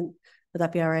questions, and would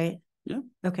that be all right? Yeah.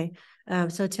 Okay.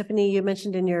 So Tiffany, you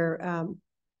mentioned in your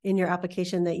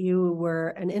application that you were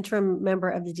an interim member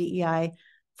of the DEI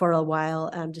for a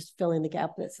while, just filling the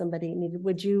gap that somebody needed.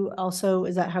 Would you also,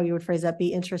 is that how you would phrase that,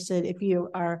 be interested if you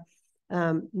are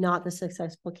not the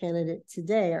successful candidate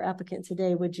today or applicant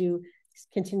today, would you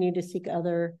continue to seek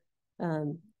other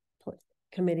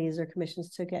committees or commissions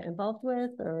to get involved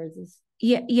with, or is this?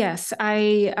 Yes,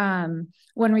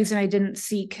 one reason I didn't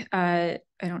seek, I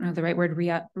don't know the right word,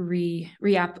 reapplying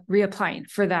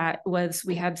for that was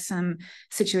we had some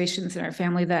situations in our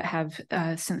family that have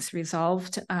since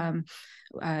resolved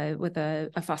with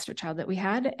a foster child that we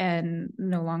had, and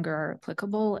no longer are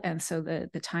applicable. And so the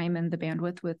time and the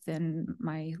bandwidth within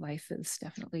my life is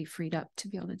definitely freed up to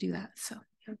be able to do that. So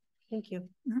thank you.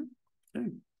 Mm-hmm. Okay,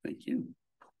 thank you.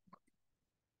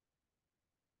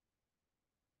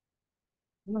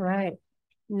 All right.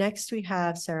 Next, we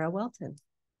have Sarah Welton.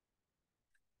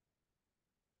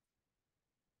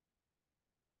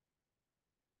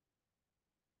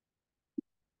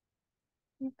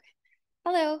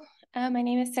 Hello, my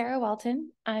name is Sarah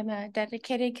Welton. I'm a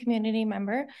dedicated community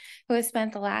member who has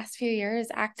spent the last few years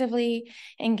actively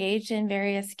engaged in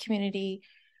various community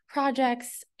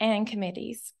projects and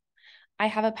committees. I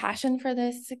have a passion for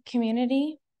this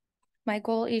community. My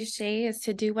goal each day is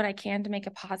to do what I can to make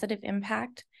a positive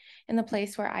impact in the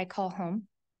place where I call home.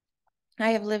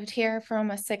 I have lived here for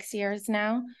almost 6 years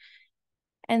now,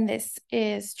 and this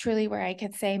is truly where I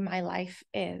could say my life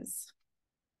is.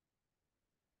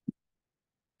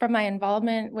 From my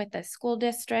involvement with the school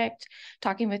district,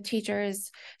 talking with teachers,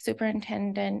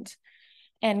 superintendent,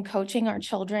 and coaching our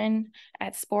children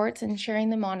at sports and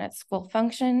cheering them on at school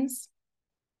functions,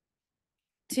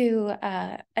 to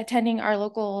attending our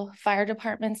local fire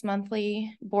department's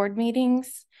monthly board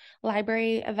meetings,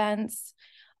 library events,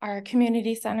 our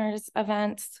community centers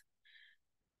events,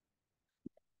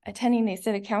 attending the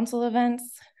city council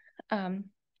events. I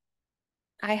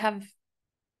have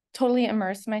totally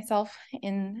immersed myself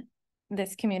in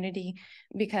this community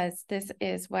because this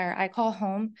is where I call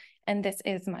home and this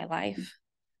is my life.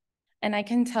 And I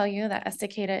can tell you that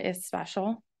Estacada is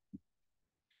special.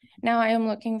 Now I am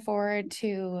looking forward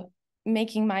to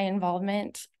making my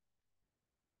involvement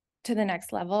to the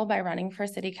next level by running for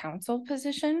city council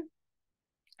position.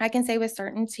 I can say with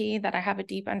certainty that I have a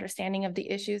deep understanding of the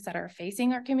issues that are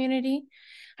facing our community.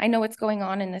 I know what's going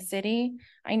on in the city.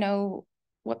 I know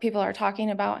what people are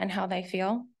talking about and how they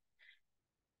feel.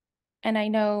 And I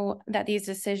know that these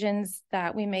decisions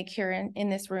that we make here in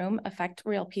this room affect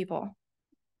real people.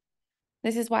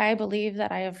 This is why I believe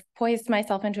that I have poised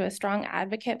myself into a strong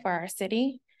advocate for our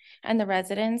city and the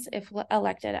residents if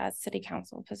elected as city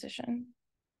council position.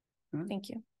 Right. Thank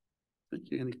you. Thank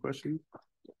you. Any questions?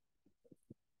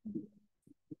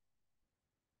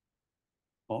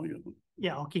 All you.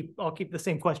 Yeah, I'll keep the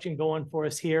same question going for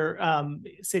us here.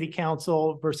 City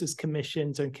council versus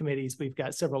commissions and committees. We've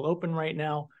got several open right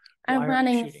now. I'm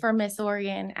running for Miss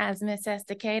Oregon as Miss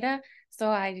Estacada, so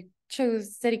I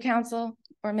choose city council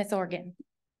or Miss Oregon.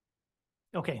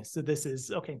 Okay, so this is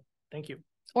okay. Thank you.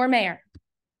 or mayor.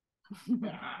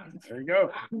 There you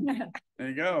go. There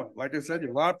you go. Like I said,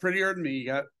 you're a lot prettier than me. You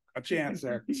got a chance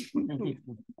there.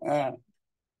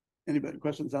 Anybody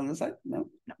questions on this side? No?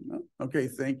 No. Okay,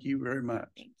 thank you very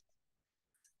much.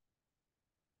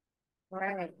 All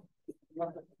right.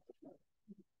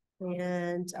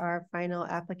 And our final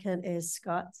applicant is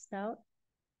Scott Stout.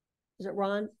 Is it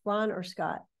Ron or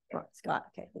Scott? Scott.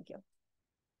 Okay, thank you.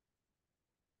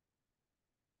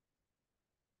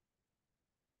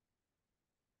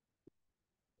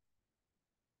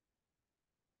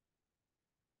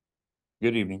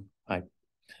 Good evening. Hi.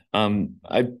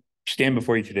 I stand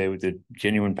before you today with a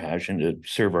genuine passion to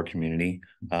serve our community.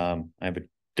 I have a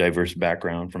diverse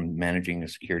background from managing a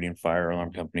security and fire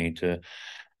alarm company to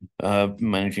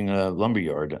managing a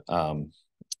lumberyard.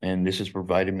 And this has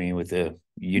provided me with a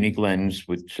unique lens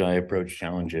which I approach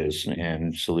challenges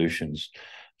and solutions.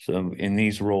 So in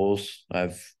these roles,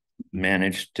 I've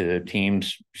managed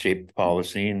teams shape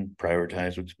policy and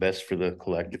prioritize what's best for the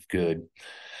collective good.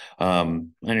 I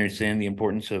understand the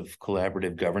importance of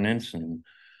collaborative governance, and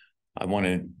I want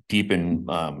to deepen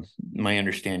my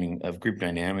understanding of group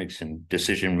dynamics and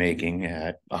decision-making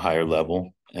at a higher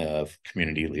level of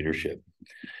community leadership.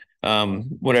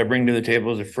 What I bring to the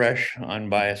table is a fresh,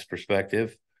 unbiased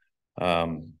perspective,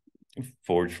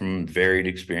 forged from varied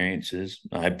experiences.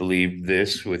 I believe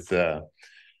this,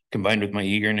 combined with my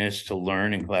eagerness to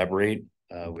learn and collaborate,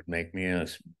 would make me a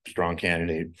strong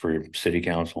candidate for city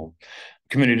council.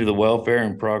 Committed to the welfare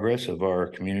and progress of our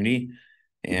community,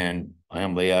 and I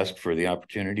humbly ask for the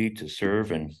opportunity to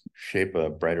serve and shape a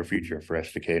brighter future for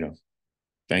Estacada.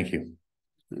 Thank you.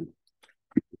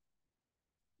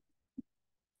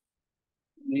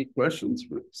 Any questions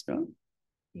for Scott?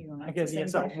 I guess,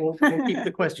 yes, we'll keep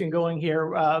the question going here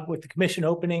with the commission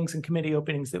openings and committee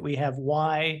openings that we have.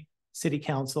 Why city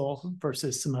council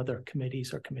versus some other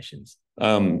committees or commissions?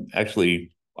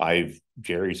 Actually,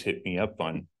 Jerry's hit me up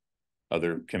on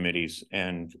other committees,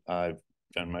 and I've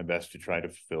done my best to try to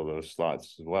fill those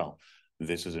slots as well.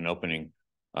 This is an opening,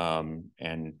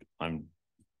 and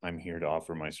I'm here to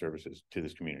offer my services to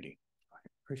this community.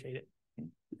 Appreciate it.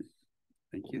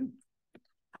 Thank you.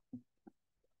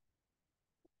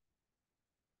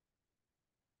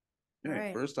 Okay,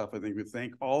 Right. First off, I think we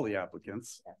thank all the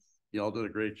applicants. Yes. You all did a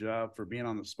great job for being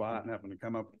on the spot and having to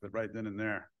come up with it right then and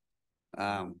there.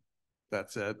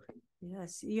 That said,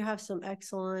 Yes, you have some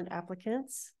excellent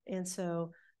applicants. And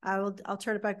so I'll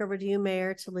turn it back over to you,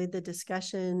 Mayor, to lead the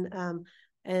discussion.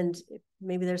 And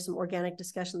maybe there's some organic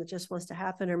discussion that just wants to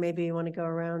happen, or maybe you want to go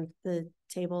around the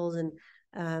tables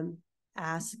and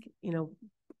ask,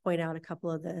 point out a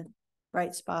couple of the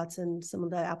bright spots and some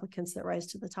of the applicants that rise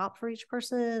to the top for each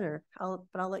person, but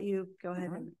I'll let you go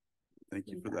ahead. And thank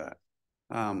you for that.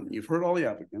 You've heard all the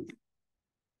applicants.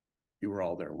 You were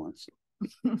all there once.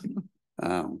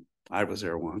 I was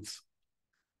there once.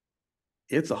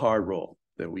 It's a hard role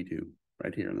that we do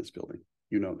right here in this building.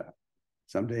 You know that.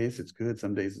 Some days it's good,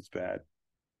 some days it's bad.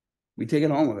 We take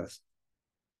it on with us.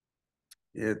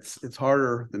 It's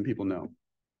harder than people know.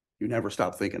 You never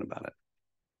stop thinking about it.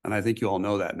 And I think you all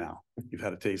know that now. You've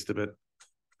had a taste of it.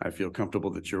 I feel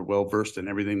comfortable that you're well versed in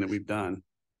everything that we've done.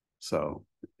 So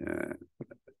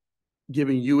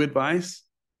giving you advice,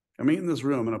 coming in this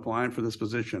room and applying for this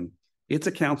position, it's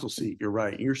a council seat. You're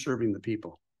right. You're serving the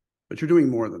people, but you're doing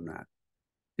more than that.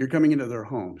 You're coming into their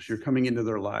homes. You're coming into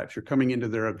their lives. You're coming into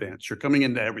their events. You're coming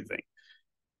into everything.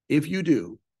 If you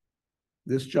do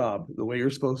this job the way you're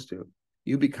supposed to,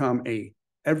 you become a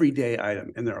everyday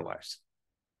item in their lives.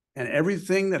 And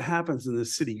everything that happens in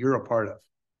this city, you're a part of,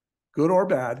 good or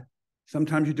bad.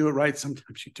 Sometimes you do it right.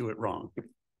 Sometimes you do it wrong,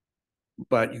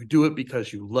 but you do it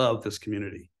because you love this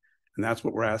community. And that's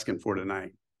what we're asking for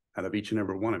tonight out of each and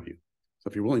every one of you. So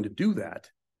if you're willing to do that,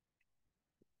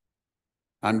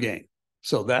 I'm game.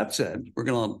 So that said, we're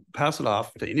going to pass it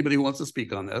off to anybody who wants to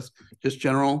speak on this, just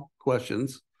general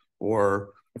questions or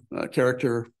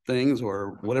character things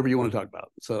or whatever you want to talk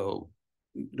about. So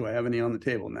do I have any on the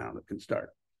table now that can start?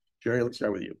 Jerry, let's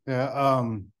start with you. Yeah,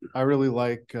 I really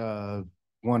like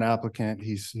one applicant.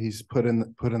 He's put in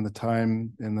the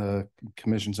time in the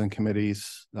commissions and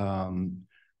committees,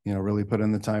 really put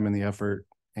in the time and the effort.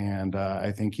 And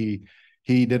I think he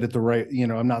did it the right,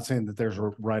 I'm not saying that there's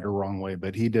a right or wrong way,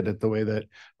 but he did it the way that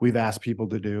we've asked people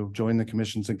to do. Join the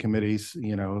commissions and committees,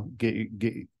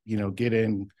 get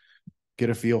in, get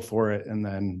a feel for it. And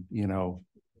then,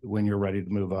 when you're ready to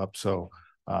move up. So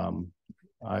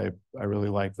I really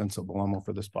like Vincent Belomo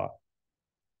for the spot.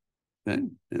 Okay.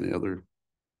 Any other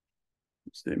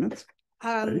statements?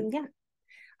 Yeah.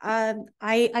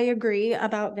 I agree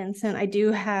about Vincent. I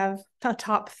do have a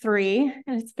top three,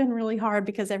 and it's been really hard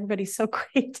because everybody's so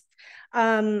great.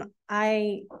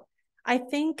 I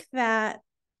think that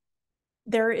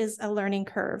there is a learning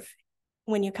curve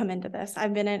when you come into this.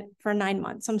 I've been in it for 9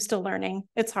 months. I'm still learning.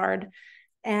 It's hard.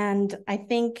 And I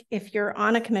think if you're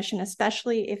on a commission,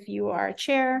 especially if you are a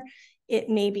chair, it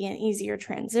may be an easier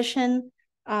transition.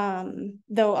 Though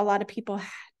a lot of people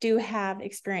do have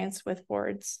experience with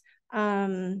boards.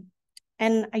 And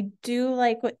I do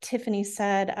like what Tiffany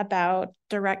said about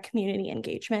direct community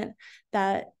engagement.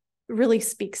 That really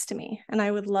speaks to me. And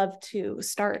I would love to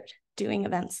start doing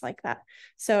events like that.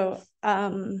 So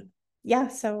yeah,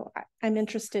 so I'm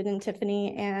interested in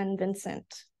Tiffany and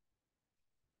Vincent.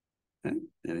 Okay.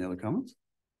 Any other comments?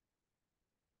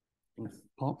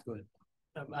 Paul, go ahead.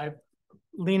 I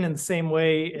lean in the same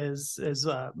way as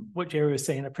what Jerry was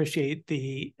saying. I appreciate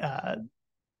the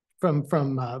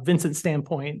from Vincent's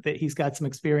standpoint that he's got some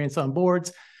experience on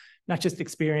boards, not just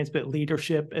experience, but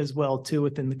leadership as well too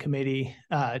within the committee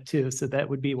too. So that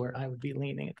would be where I would be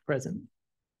leaning at the present.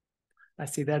 I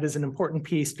see that as an important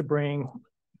piece to bring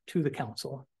to the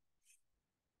council.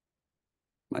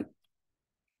 Mike.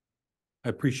 I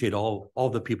appreciate all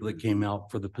the people that came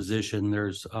out for the position.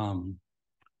 There's one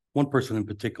person in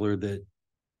particular that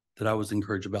I was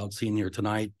encouraged about seeing here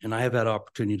tonight, and I have had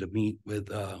opportunity to meet with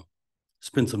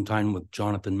spend some time with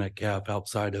Jonathan Metcalf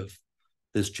outside of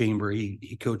this chamber.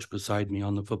 He coached beside me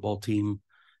on the football team,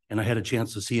 and I had a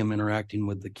chance to see him interacting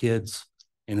with the kids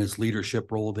and his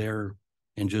leadership role there,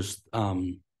 and just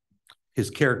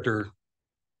his character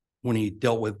when he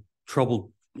dealt with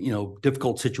troubled,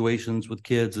 difficult situations with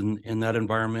kids and in that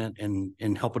environment,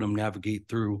 and helping them navigate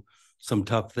through some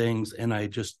tough things. And I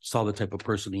just saw the type of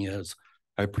person he is.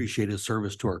 I appreciate his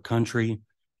service to our country,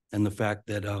 and the fact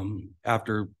that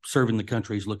after serving the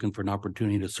country, he's looking for an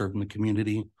opportunity to serve in the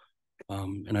community.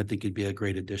 And I think he'd be a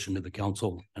great addition to the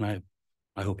council, and I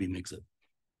hope he makes it.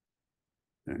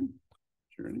 Okay.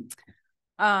 Sure.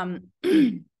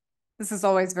 This is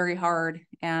always very hard,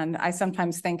 and I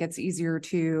sometimes think it's easier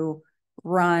to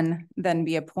run than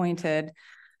be appointed.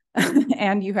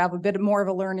 And you have a bit more of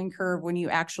a learning curve when you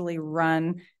actually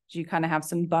run. You kind of have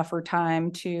some buffer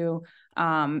time to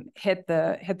hit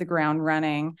the ground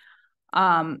running.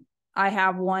 I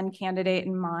have one candidate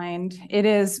in mind. It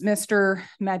is Mr.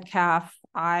 Metcalf.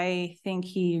 I think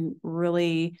he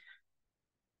really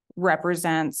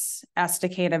represents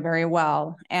Estacada very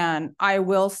well. And I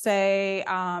will say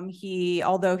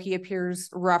although he appears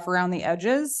rough around the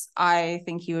edges, I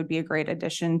think he would be a great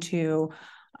addition to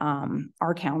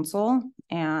our council.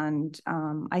 And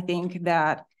I think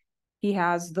that he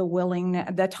has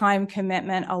the time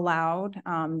commitment allowed.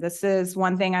 This is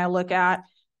one thing I look at.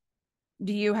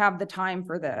 Do you have the time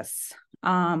for this?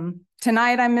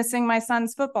 Tonight I'm missing my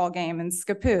son's football game in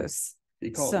Scappoose.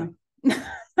 He called me.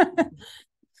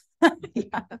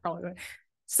 Yeah, probably would.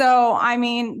 So, I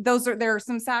mean, there are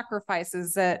some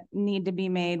sacrifices that need to be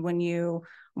made when you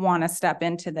want to step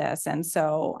into this. And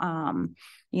so,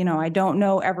 I don't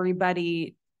know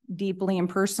everybody deeply and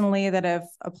personally that have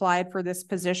applied for this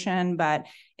position, but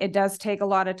it does take a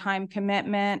lot of time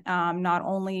commitment, not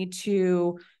only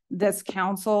to this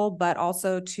council, but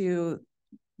also to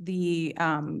the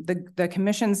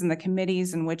commissions and the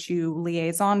committees in which you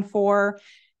liaison for,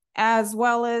 as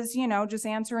well as, just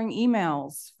answering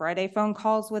emails, Friday phone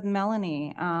calls with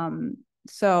Melanie.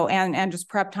 So, and just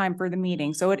prep time for the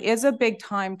meeting. So it is a big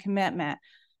time commitment.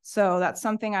 So that's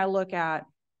something I look at.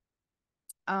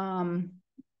 So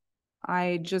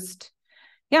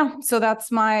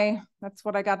that's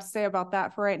what I got to say about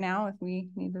that for right now. If we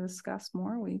need to discuss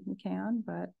more, we can,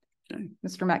 but okay.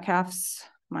 Mr. Metcalf's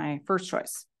my first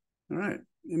choice. All right.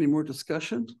 Any more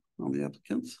discussion on the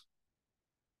applicants?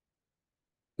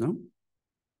 No?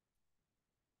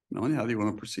 Melanie, how do you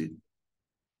want to proceed?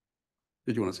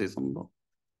 Did you want to say something about?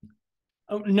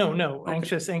 Oh, no.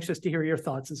 Okay. Anxious to hear your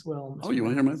thoughts as well. Mr. Oh, you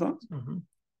want to hear my thoughts? Mm-hmm.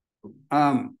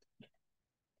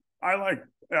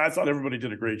 I thought everybody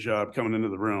did a great job coming into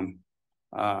the room.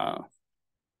 I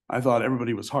thought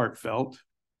everybody was heartfelt.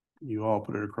 You all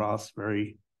put it across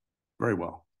very, very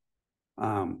well.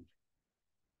 I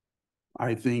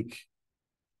think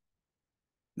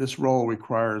this role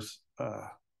requires a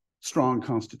strong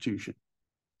constitution.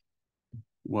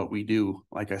 What we do,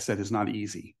 like I said, is not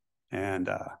easy. And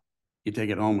you take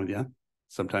it home with you.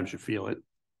 Sometimes you feel it.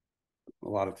 A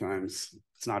lot of times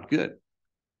it's not good.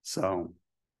 So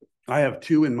I have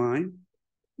two in mind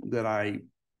that I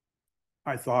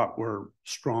thought were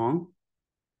strong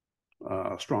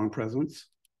presence.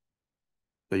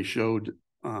 They showed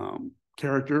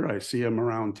character. I see them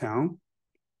around town.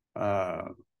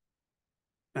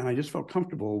 and I just felt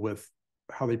comfortable with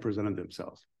how they presented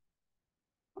themselves.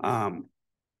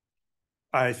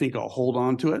 I think I'll hold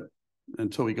on to it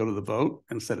until we go to the vote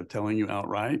instead of telling you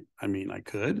outright. I mean, I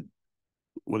could.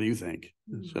 What do you think?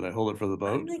 Should I hold it for the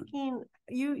vote? I'm thinking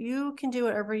you can do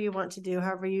whatever you want to do,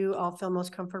 however you all feel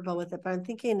most comfortable with it. But I'm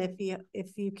thinking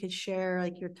if you could share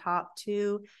like your top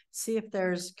two, see if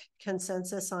there's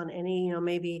consensus on any, you know,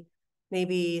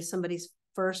 maybe somebody's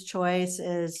first choice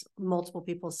is multiple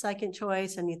people's second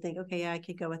choice, and you think, okay, yeah, I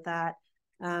could go with that.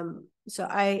 So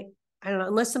I don't know,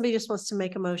 unless somebody just wants to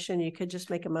make a motion, you could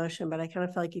just make a motion, but I kind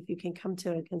of feel like if you can come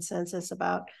to a consensus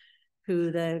about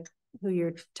who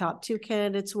your top two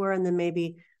candidates were, and then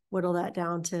maybe whittle that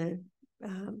down to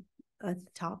a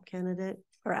top candidate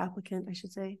or applicant, I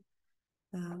should say.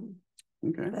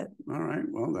 Okay. All right.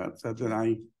 Well, that's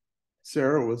then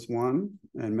Sarah was one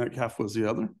and Metcalf was the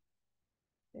other.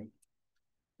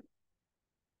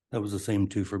 That was the same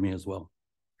two for me as well.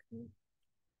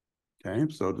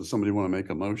 Okay. So does somebody want to make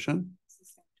a motion?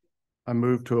 I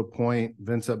move to appoint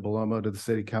Vincent Belomo to the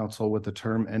city council with the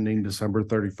term ending December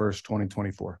 31st,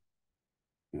 2024.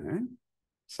 Okay.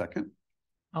 Second.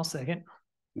 I'll second.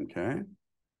 Okay.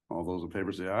 All those in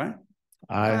favor say aye.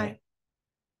 Aye.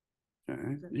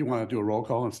 Okay. You want to do a roll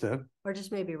call instead? Or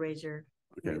just maybe raise your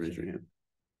hand.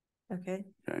 Okay.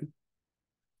 Okay.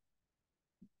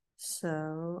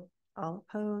 So all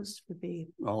opposed would be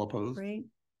all opposed. Great.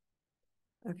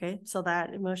 Okay, so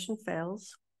that motion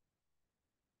fails.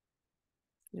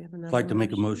 We have another I'd like to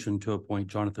make a motion to appoint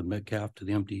Jonathan Metcalf to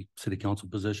the empty city council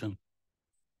position.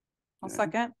 I'll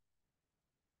second.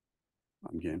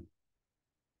 I'm game.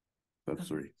 That's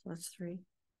three. So that's three.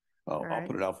 I'll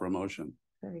put it out for a motion.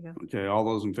 There you go. Okay, all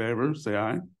those in favor, say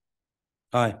aye.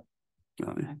 Aye.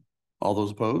 Aye. All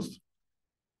those opposed?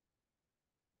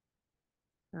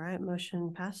 All right,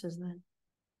 motion passes then.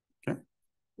 Okay.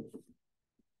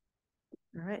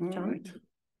 All right, All John. right.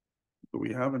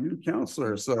 We have a new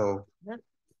counselor, so. Yep.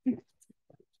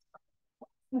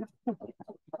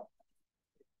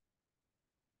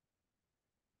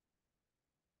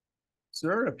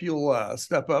 Sir, if you'll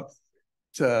step up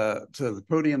to the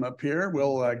podium up here,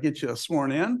 we'll get you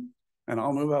sworn in, and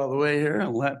I'll move out of the way here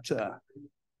and let oh,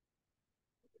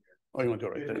 you want to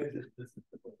do it right there?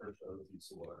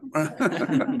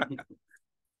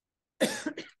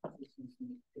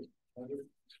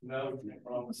 No, I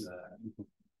promise that.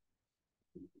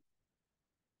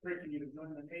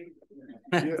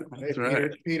 That's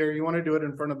right. Peter, you want to do it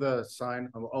in front of the sign?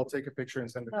 I'll take a picture and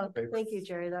send it to the paper. Thank you,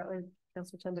 Jerry. That would,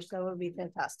 Councilor Tender, that would be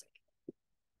fantastic.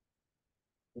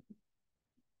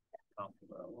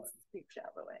 Speak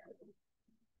out the way.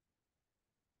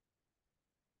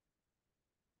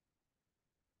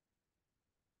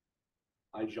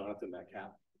 I, Jonathan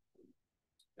Metcalf.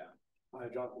 Yeah. I,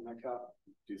 Jonathan Metcalf.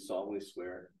 Do solemnly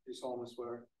swear.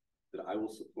 That I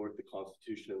will support the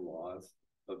Constitution and laws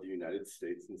of the United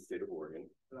States and the state of Oregon.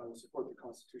 That I will support the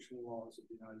Constitution and laws of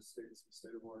the United States and the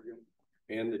state of Oregon.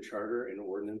 And the charter and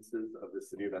ordinances of the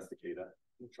city of Estacada.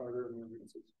 And the charter and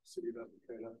ordinances of the city of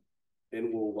Estacada.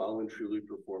 And will well and truly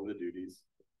perform the duties.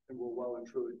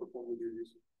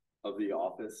 Of the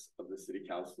office of the city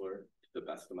councilor to the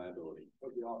best of my ability.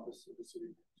 To the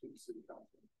city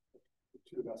council.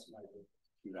 To the best of my ability.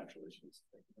 Congratulations.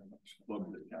 Thank you very much.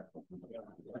 Welcome to the capital.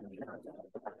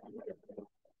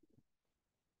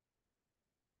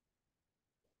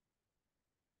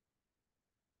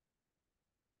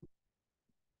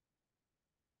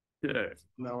 Okay.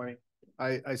 Melanie,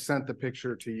 I sent the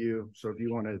picture to you, so if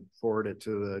you want to forward it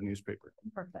to the newspaper.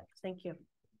 Perfect. Thank you.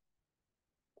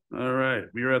 All right,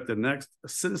 we are at the next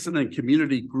citizen and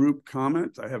community group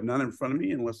comment. I have none in front of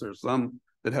me unless there's some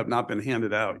that have not been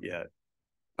handed out yet.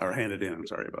 Or handed in, I'm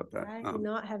sorry about that. I do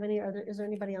not have any other, is there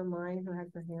anybody online who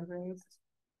has their hand raised?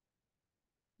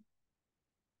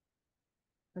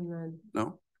 And then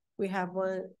no, we have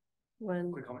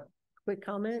one quick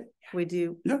comment. We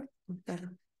do. Yeah. Okay.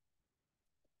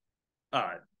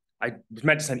 I was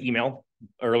meant to send email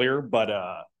earlier, but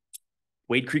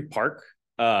Wade Creek Park,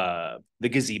 the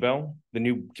gazebo, the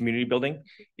new community building,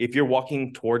 if you're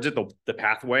walking towards it, the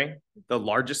pathway, the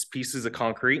largest pieces of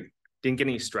concrete didn't get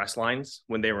any stress lines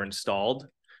when they were installed.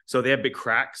 So they have big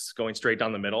cracks going straight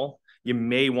down the middle. You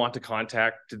may want to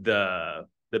contact the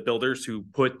builders who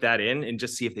put that in and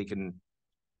just see if they can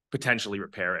potentially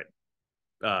repair it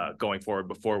going forward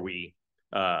before we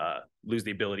lose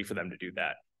the ability for them to do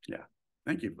that. Yeah.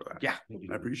 Thank you for that. Yeah.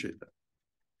 I appreciate that.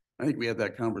 I think we had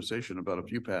that conversation about a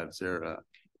few pads there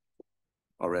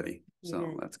already.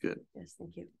 So that's good. Yes,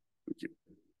 thank you. Thank you.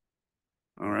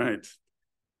 All right.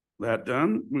 That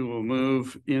done, we will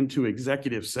move into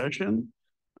executive session.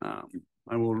 I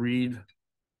will read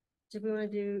Do you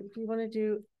want to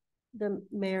do the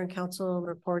mayor and council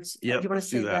reports? Yeah, Do you want let's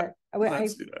to say do that. that?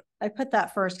 Let's do that. I put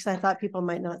that first because I thought people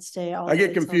might not stay. All I the get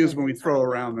way till confused the- when we throw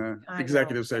around the I know.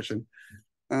 executive session.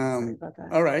 about that.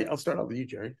 All right, I'll start off with you,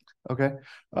 Jerry. Okay.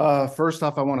 First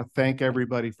off, I want to thank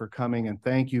everybody for coming and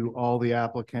thank you all the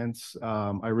applicants.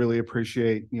 I really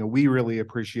appreciate, we really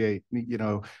appreciate,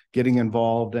 getting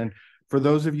involved. And for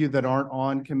those of you that aren't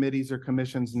on committees or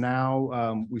commissions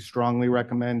now, we strongly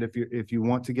recommend if you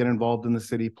want to get involved in the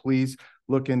city, please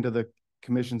look into the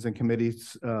commissions and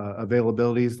committees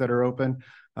availabilities that are open.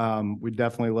 We'd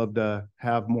definitely love to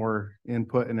have more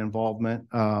input and involvement.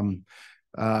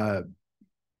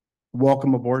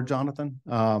 Welcome aboard, Jonathan.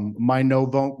 My no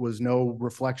vote was no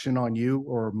reflection on you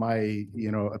or my,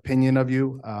 opinion of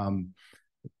you.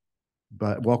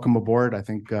 But welcome aboard. I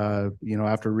think,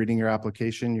 after reading your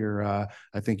application,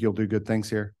 I think you'll do good things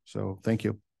here. So thank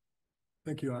you.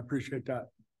 Thank you. I appreciate that.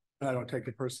 I don't take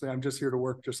it personally. I'm just here to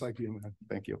work just like you, man.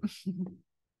 Thank you.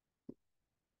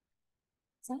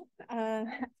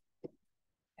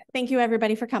 Thank you,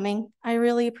 everybody, for coming. I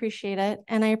really appreciate it.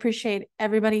 And I appreciate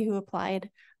everybody who applied.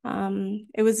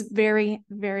 It was very,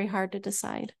 very hard to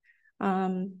decide.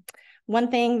 One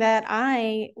thing that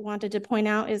I wanted to point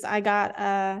out is I got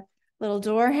a little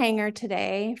door hanger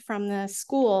today from the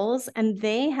schools, and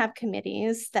they have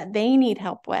committees that they need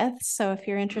help with. So if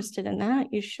you're interested in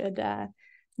that, you should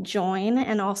join,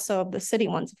 and also the city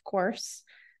ones, of course.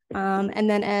 And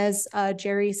then as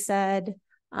Jerry said,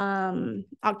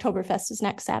 Oktoberfest is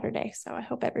next Saturday. So I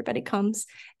hope everybody comes,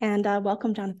 and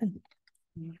welcome, Jonathan.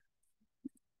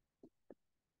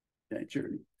 Yeah,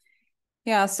 Jerry.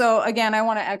 Yeah, so again, I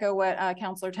want to echo what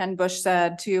Councilor Ten Bush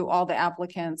said to all the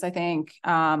applicants. I think,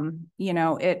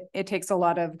 it takes a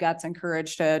lot of guts and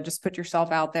courage to just put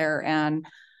yourself out there and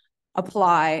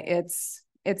apply.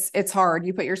 It's hard.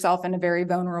 You put yourself in a very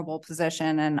vulnerable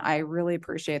position, and I really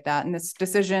appreciate that. And this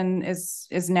decision is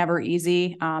never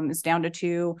easy. It's down to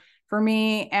 2 for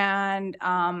me, and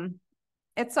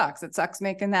it sucks. It sucks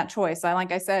making that choice.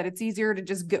 Like I said, it's easier to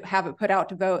just have it put out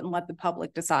to vote and let the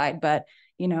public decide. But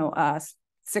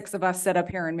 6 of us sit up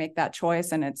here and make that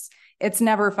choice, and it's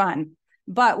never fun.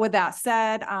 But with that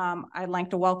said, I'd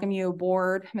like to welcome you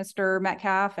aboard, Mr.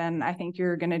 Metcalf, and I think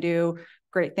you're going to do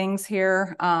great things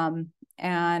here.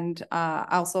 And I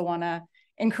also want to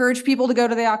encourage people to go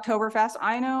to the Oktoberfest.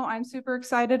 I know I'm super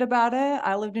excited about it.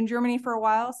 I lived in Germany for a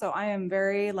while, so I am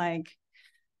very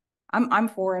I'm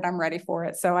for it. I'm ready for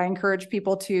it. So I encourage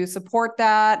people to support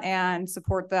that and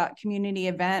support that community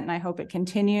event, and I hope it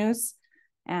continues.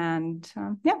 And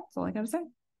yeah, that's all I got to say.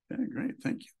 Okay, great.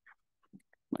 Thank you.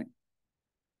 Mike.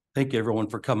 Thank you, everyone,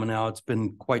 for coming out. It's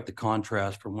been quite the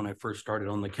contrast from when I first started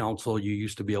on the council. You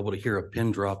used to be able to hear a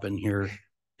pin drop in here,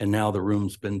 and now the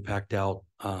room's been packed out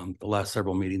the last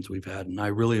several meetings we've had. And I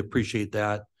really appreciate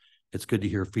that. It's good to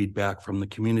hear feedback from the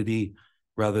community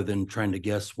rather than trying to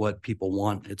guess what people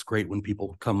want. It's great when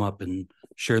people come up and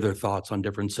share their thoughts on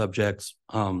different subjects.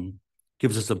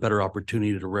 Gives us a better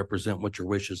opportunity to represent what your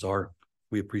wishes are.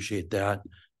 We appreciate that.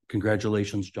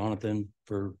 Congratulations, Jonathan,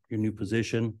 for your new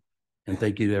position. And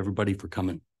thank you to everybody for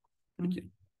coming. Thank you.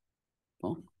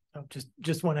 Well,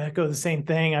 Just want to echo the same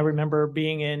thing. I remember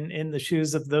being in the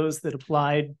shoes of those that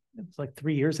applied. It was like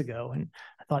 3 years ago, and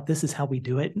I thought, this is how we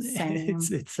do it.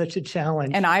 It's such a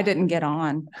challenge. And I didn't get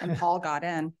on, and Paul got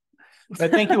in.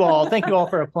 But thank you all. Thank you all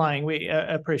for applying. We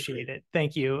appreciate it.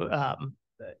 Thank you.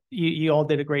 You all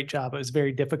did a great job. It was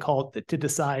very difficult to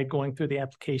decide going through the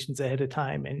applications ahead of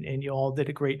time, and you all did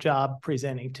a great job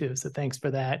presenting too. So thanks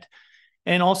for that.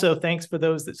 And also thanks for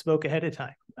those that spoke ahead of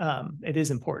time. It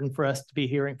is important for us to be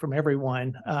hearing from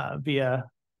everyone via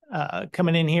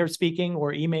coming in here speaking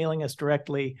or emailing us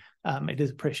directly. It is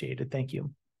appreciated. Thank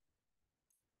you.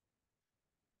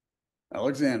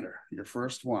 Alexander, your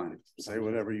first one. Say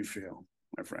whatever you feel,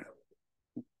 my friend.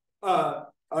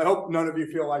 I hope none of you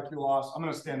feel like you lost. I'm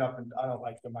going to stand up, and I don't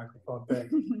like the microphone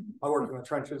thing. I work in the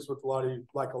trenches with a lot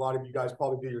of you guys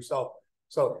probably do yourself.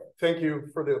 So thank you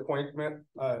for the appointment.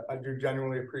 I do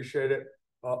genuinely appreciate it.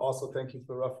 Also, thank you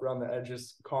for the rough around the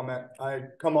edges comment. I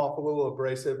come off a little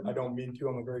abrasive. I don't mean to.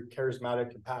 I'm a very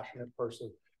charismatic and passionate person.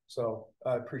 So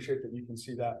I appreciate that you can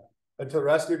see that. And to the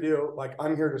rest of you,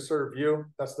 I'm here to serve you.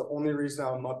 That's the only reason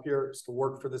I'm up here, is to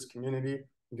work for this community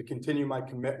and to continue my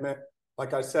commitment.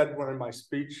 Like I said when in my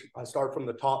speech, I start from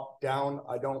the top down.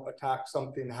 I don't attack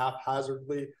something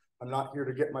haphazardly. I'm not here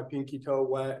to get my pinky toe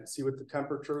wet and see what the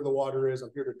temperature of the water is.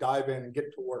 I'm here to dive in and get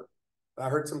to work. I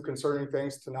heard some concerning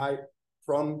things tonight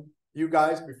from you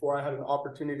guys before I had an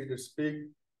opportunity to speak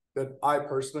that I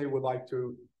personally would like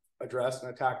to address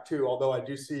and attack too, although I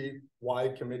do see why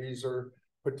committees are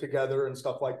put together and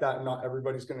stuff like that. And not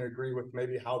everybody's going to agree with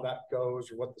maybe how that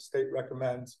goes or what the state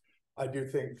recommends. I do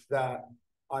think that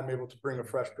I'm able to bring a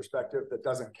fresh perspective that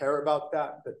doesn't care about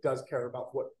that does care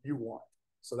about what you want.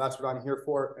 So that's what I'm here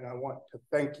for. And I want to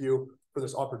thank you for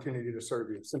this opportunity to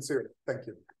serve you. Sincerely, thank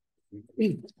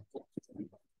you.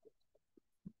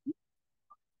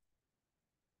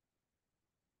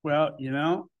 Well, you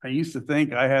know, I used to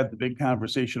think I had the big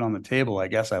conversation on the table. I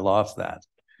guess I lost that.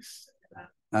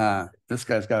 This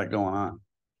guy's got it going on.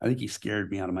 I think he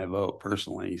scared me out of my vote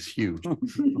personally. He's huge.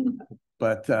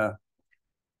 But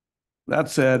that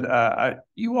said,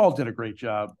 you all did a great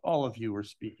job. All of you were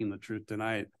speaking the truth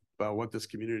tonight about what this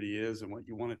community is and what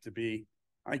you want it to be.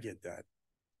 I get that.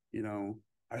 You know,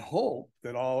 I hope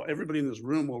that everybody in this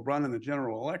room will run in the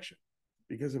general election,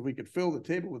 because if we could fill the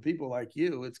table with people like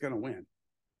you, it's going to win.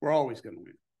 We're always going to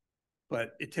win.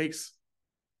 But it takes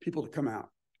people to come out.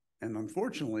 And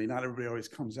unfortunately, not everybody always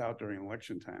comes out during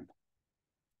election time.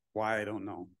 Why, I don't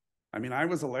know. I mean, I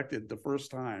was elected the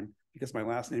first time because my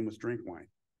last name was Drinkwine.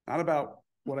 Not about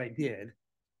what I did,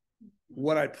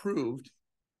 what I proved,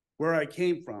 where I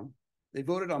came from. They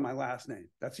voted on my last name.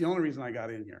 That's the only reason I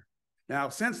got in here. Now,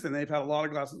 since then, they've had a lot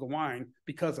of glasses of wine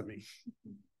because of me.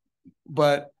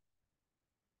 But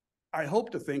I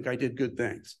hope to think I did good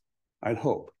things. I'd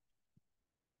hope.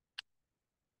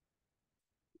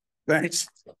 Thanks.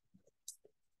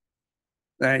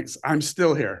 Thanks. I'm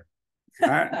still here.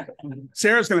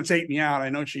 Sarah's going to take me out. I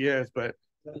know she is, but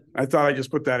I thought I'd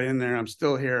just put that in there. I'm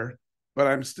still here, but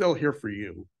I'm still here for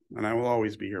you. And I will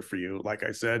always be here for you. Like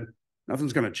I said,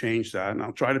 nothing's going to change that. And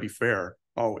I'll try to be fair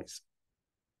always.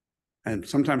 And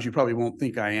sometimes you probably won't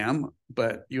think I am,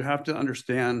 but you have to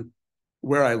understand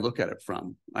where I look at it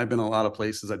from. I've been a lot of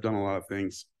places. I've done a lot of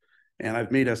things. And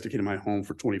I've made Estacada my home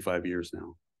for 25 years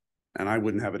now. And I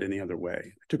wouldn't have it any other way.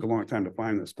 It took a long time to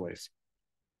find this place.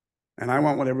 And I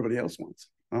want what everybody else wants.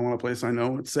 I want a place I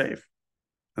know it's safe.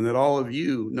 And that all of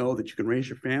you know that you can raise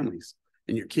your families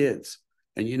and your kids.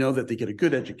 And you know that they get a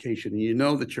good education. And you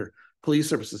know that your police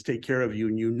services take care of you.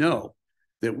 And you know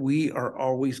that we are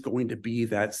always going to be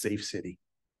that safe city.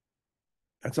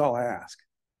 That's all I ask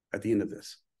at the end of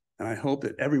this. And I hope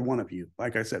that every one of you,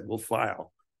 like I said, will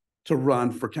file to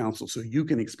run for council so you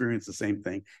can experience the same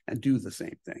thing and do the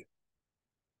same thing.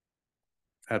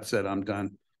 That said, I'm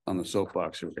done on the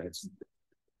soapbox here, guys.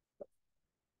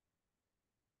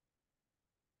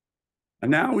 And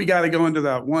now we got to go into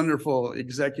that wonderful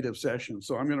executive session.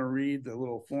 So I'm going to read the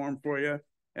little form for you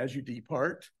as you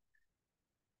depart.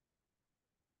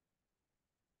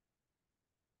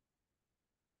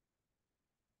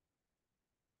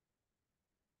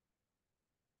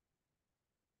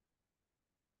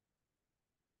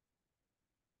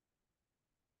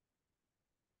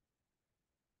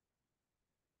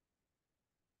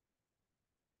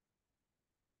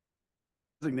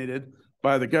 Designated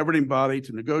by the governing body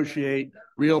to negotiate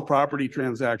real property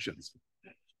transactions.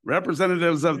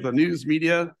 Representatives of the news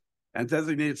media and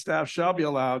designated staff shall be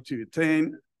allowed to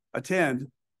attend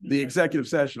the executive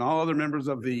session. All other members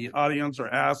of the audience are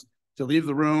asked to leave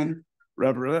the room.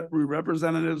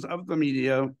 Representatives of the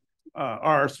media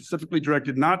are specifically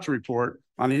directed not to report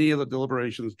on any of the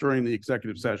deliberations during the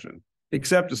executive session,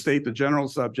 except to state the general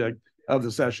subject of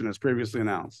the session as previously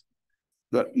announced.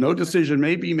 No decision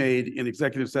may be made in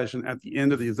executive session. At the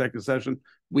end of the executive session,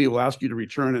 we will ask you to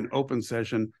return an open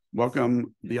session.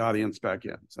 Welcome the audience back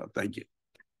in. So thank you.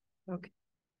 Okay.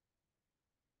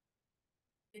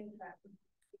 The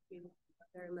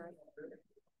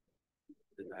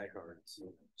diehards.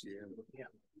 Yeah.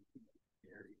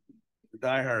 The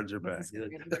diehards are back.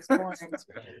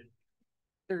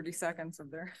 30 seconds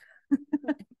of there.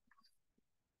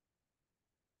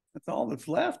 That's all that's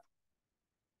left.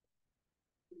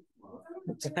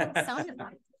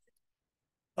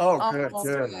 Oh, good,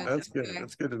 good. That's good.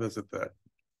 That's good to visit that.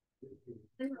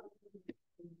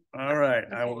 All right,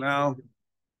 I will now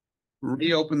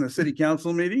reopen the city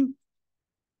council meeting.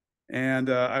 And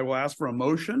I will ask for a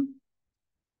motion.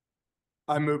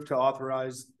 I move to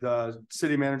authorize the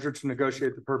city manager to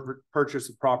negotiate the purchase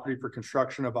of property for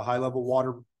construction of a high-level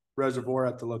water reservoir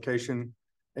at the location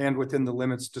and within the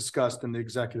limits discussed in the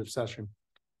executive session.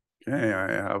 Okay,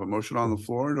 I have a motion on the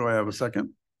floor. Do I have a second?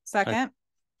 Second. I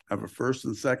have a first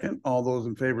and second. All those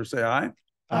in favor say aye.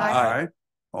 Aye.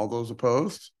 All those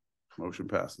opposed? Motion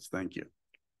passes. Thank you.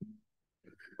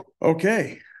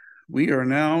 Okay, we are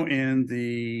now in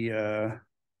the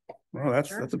well,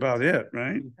 that's about it,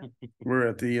 right? We're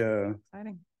at the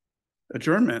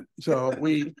adjournment. So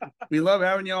we love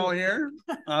having you all here,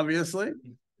 obviously.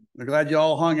 We're glad you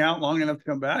all hung out long enough to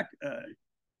come back.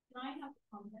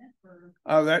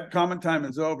 That comment time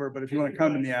is over, but if you want to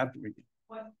come to me after we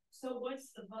So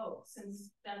what's the vote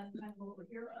since that's kind of over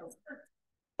here?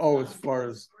 Oh, as far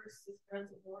as,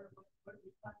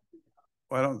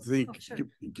 I don't think, Oh, sure.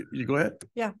 you go ahead.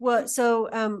 Yeah, well, so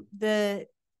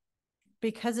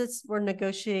because we're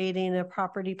negotiating a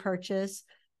property purchase,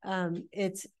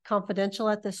 it's confidential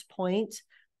at this point,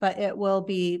 but it will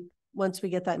be, once we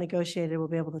get that negotiated, we'll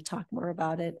be able to talk more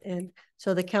about it. And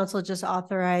so the council just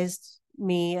authorized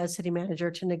me as city manager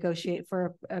to negotiate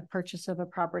for a purchase of a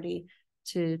property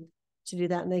to do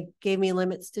that. And they gave me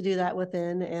limits to do that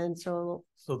within. And so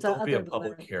there'll be a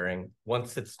public hearing.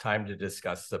 Once it's time to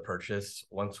discuss the purchase,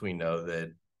 once we know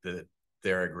that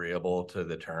they're agreeable to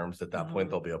the terms, at that point,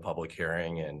 there'll be a public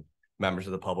hearing and members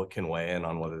of the public can weigh in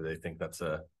on whether they think that's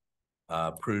a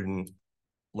prudent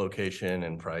location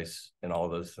and price and all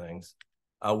those things.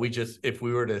 If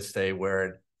we were to stay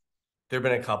where there've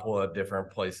been a couple of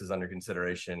different places under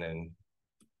consideration, and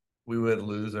we would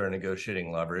lose our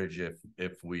negotiating leverage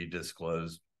if we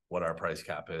disclose what our price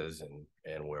cap is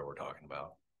and where we're talking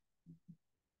about.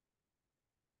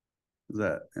 Does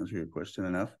that answer your question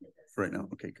enough for right now?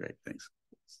 Okay, great, thanks.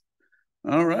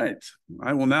 All right,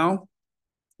 I will now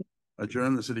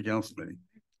adjourn the city council meeting.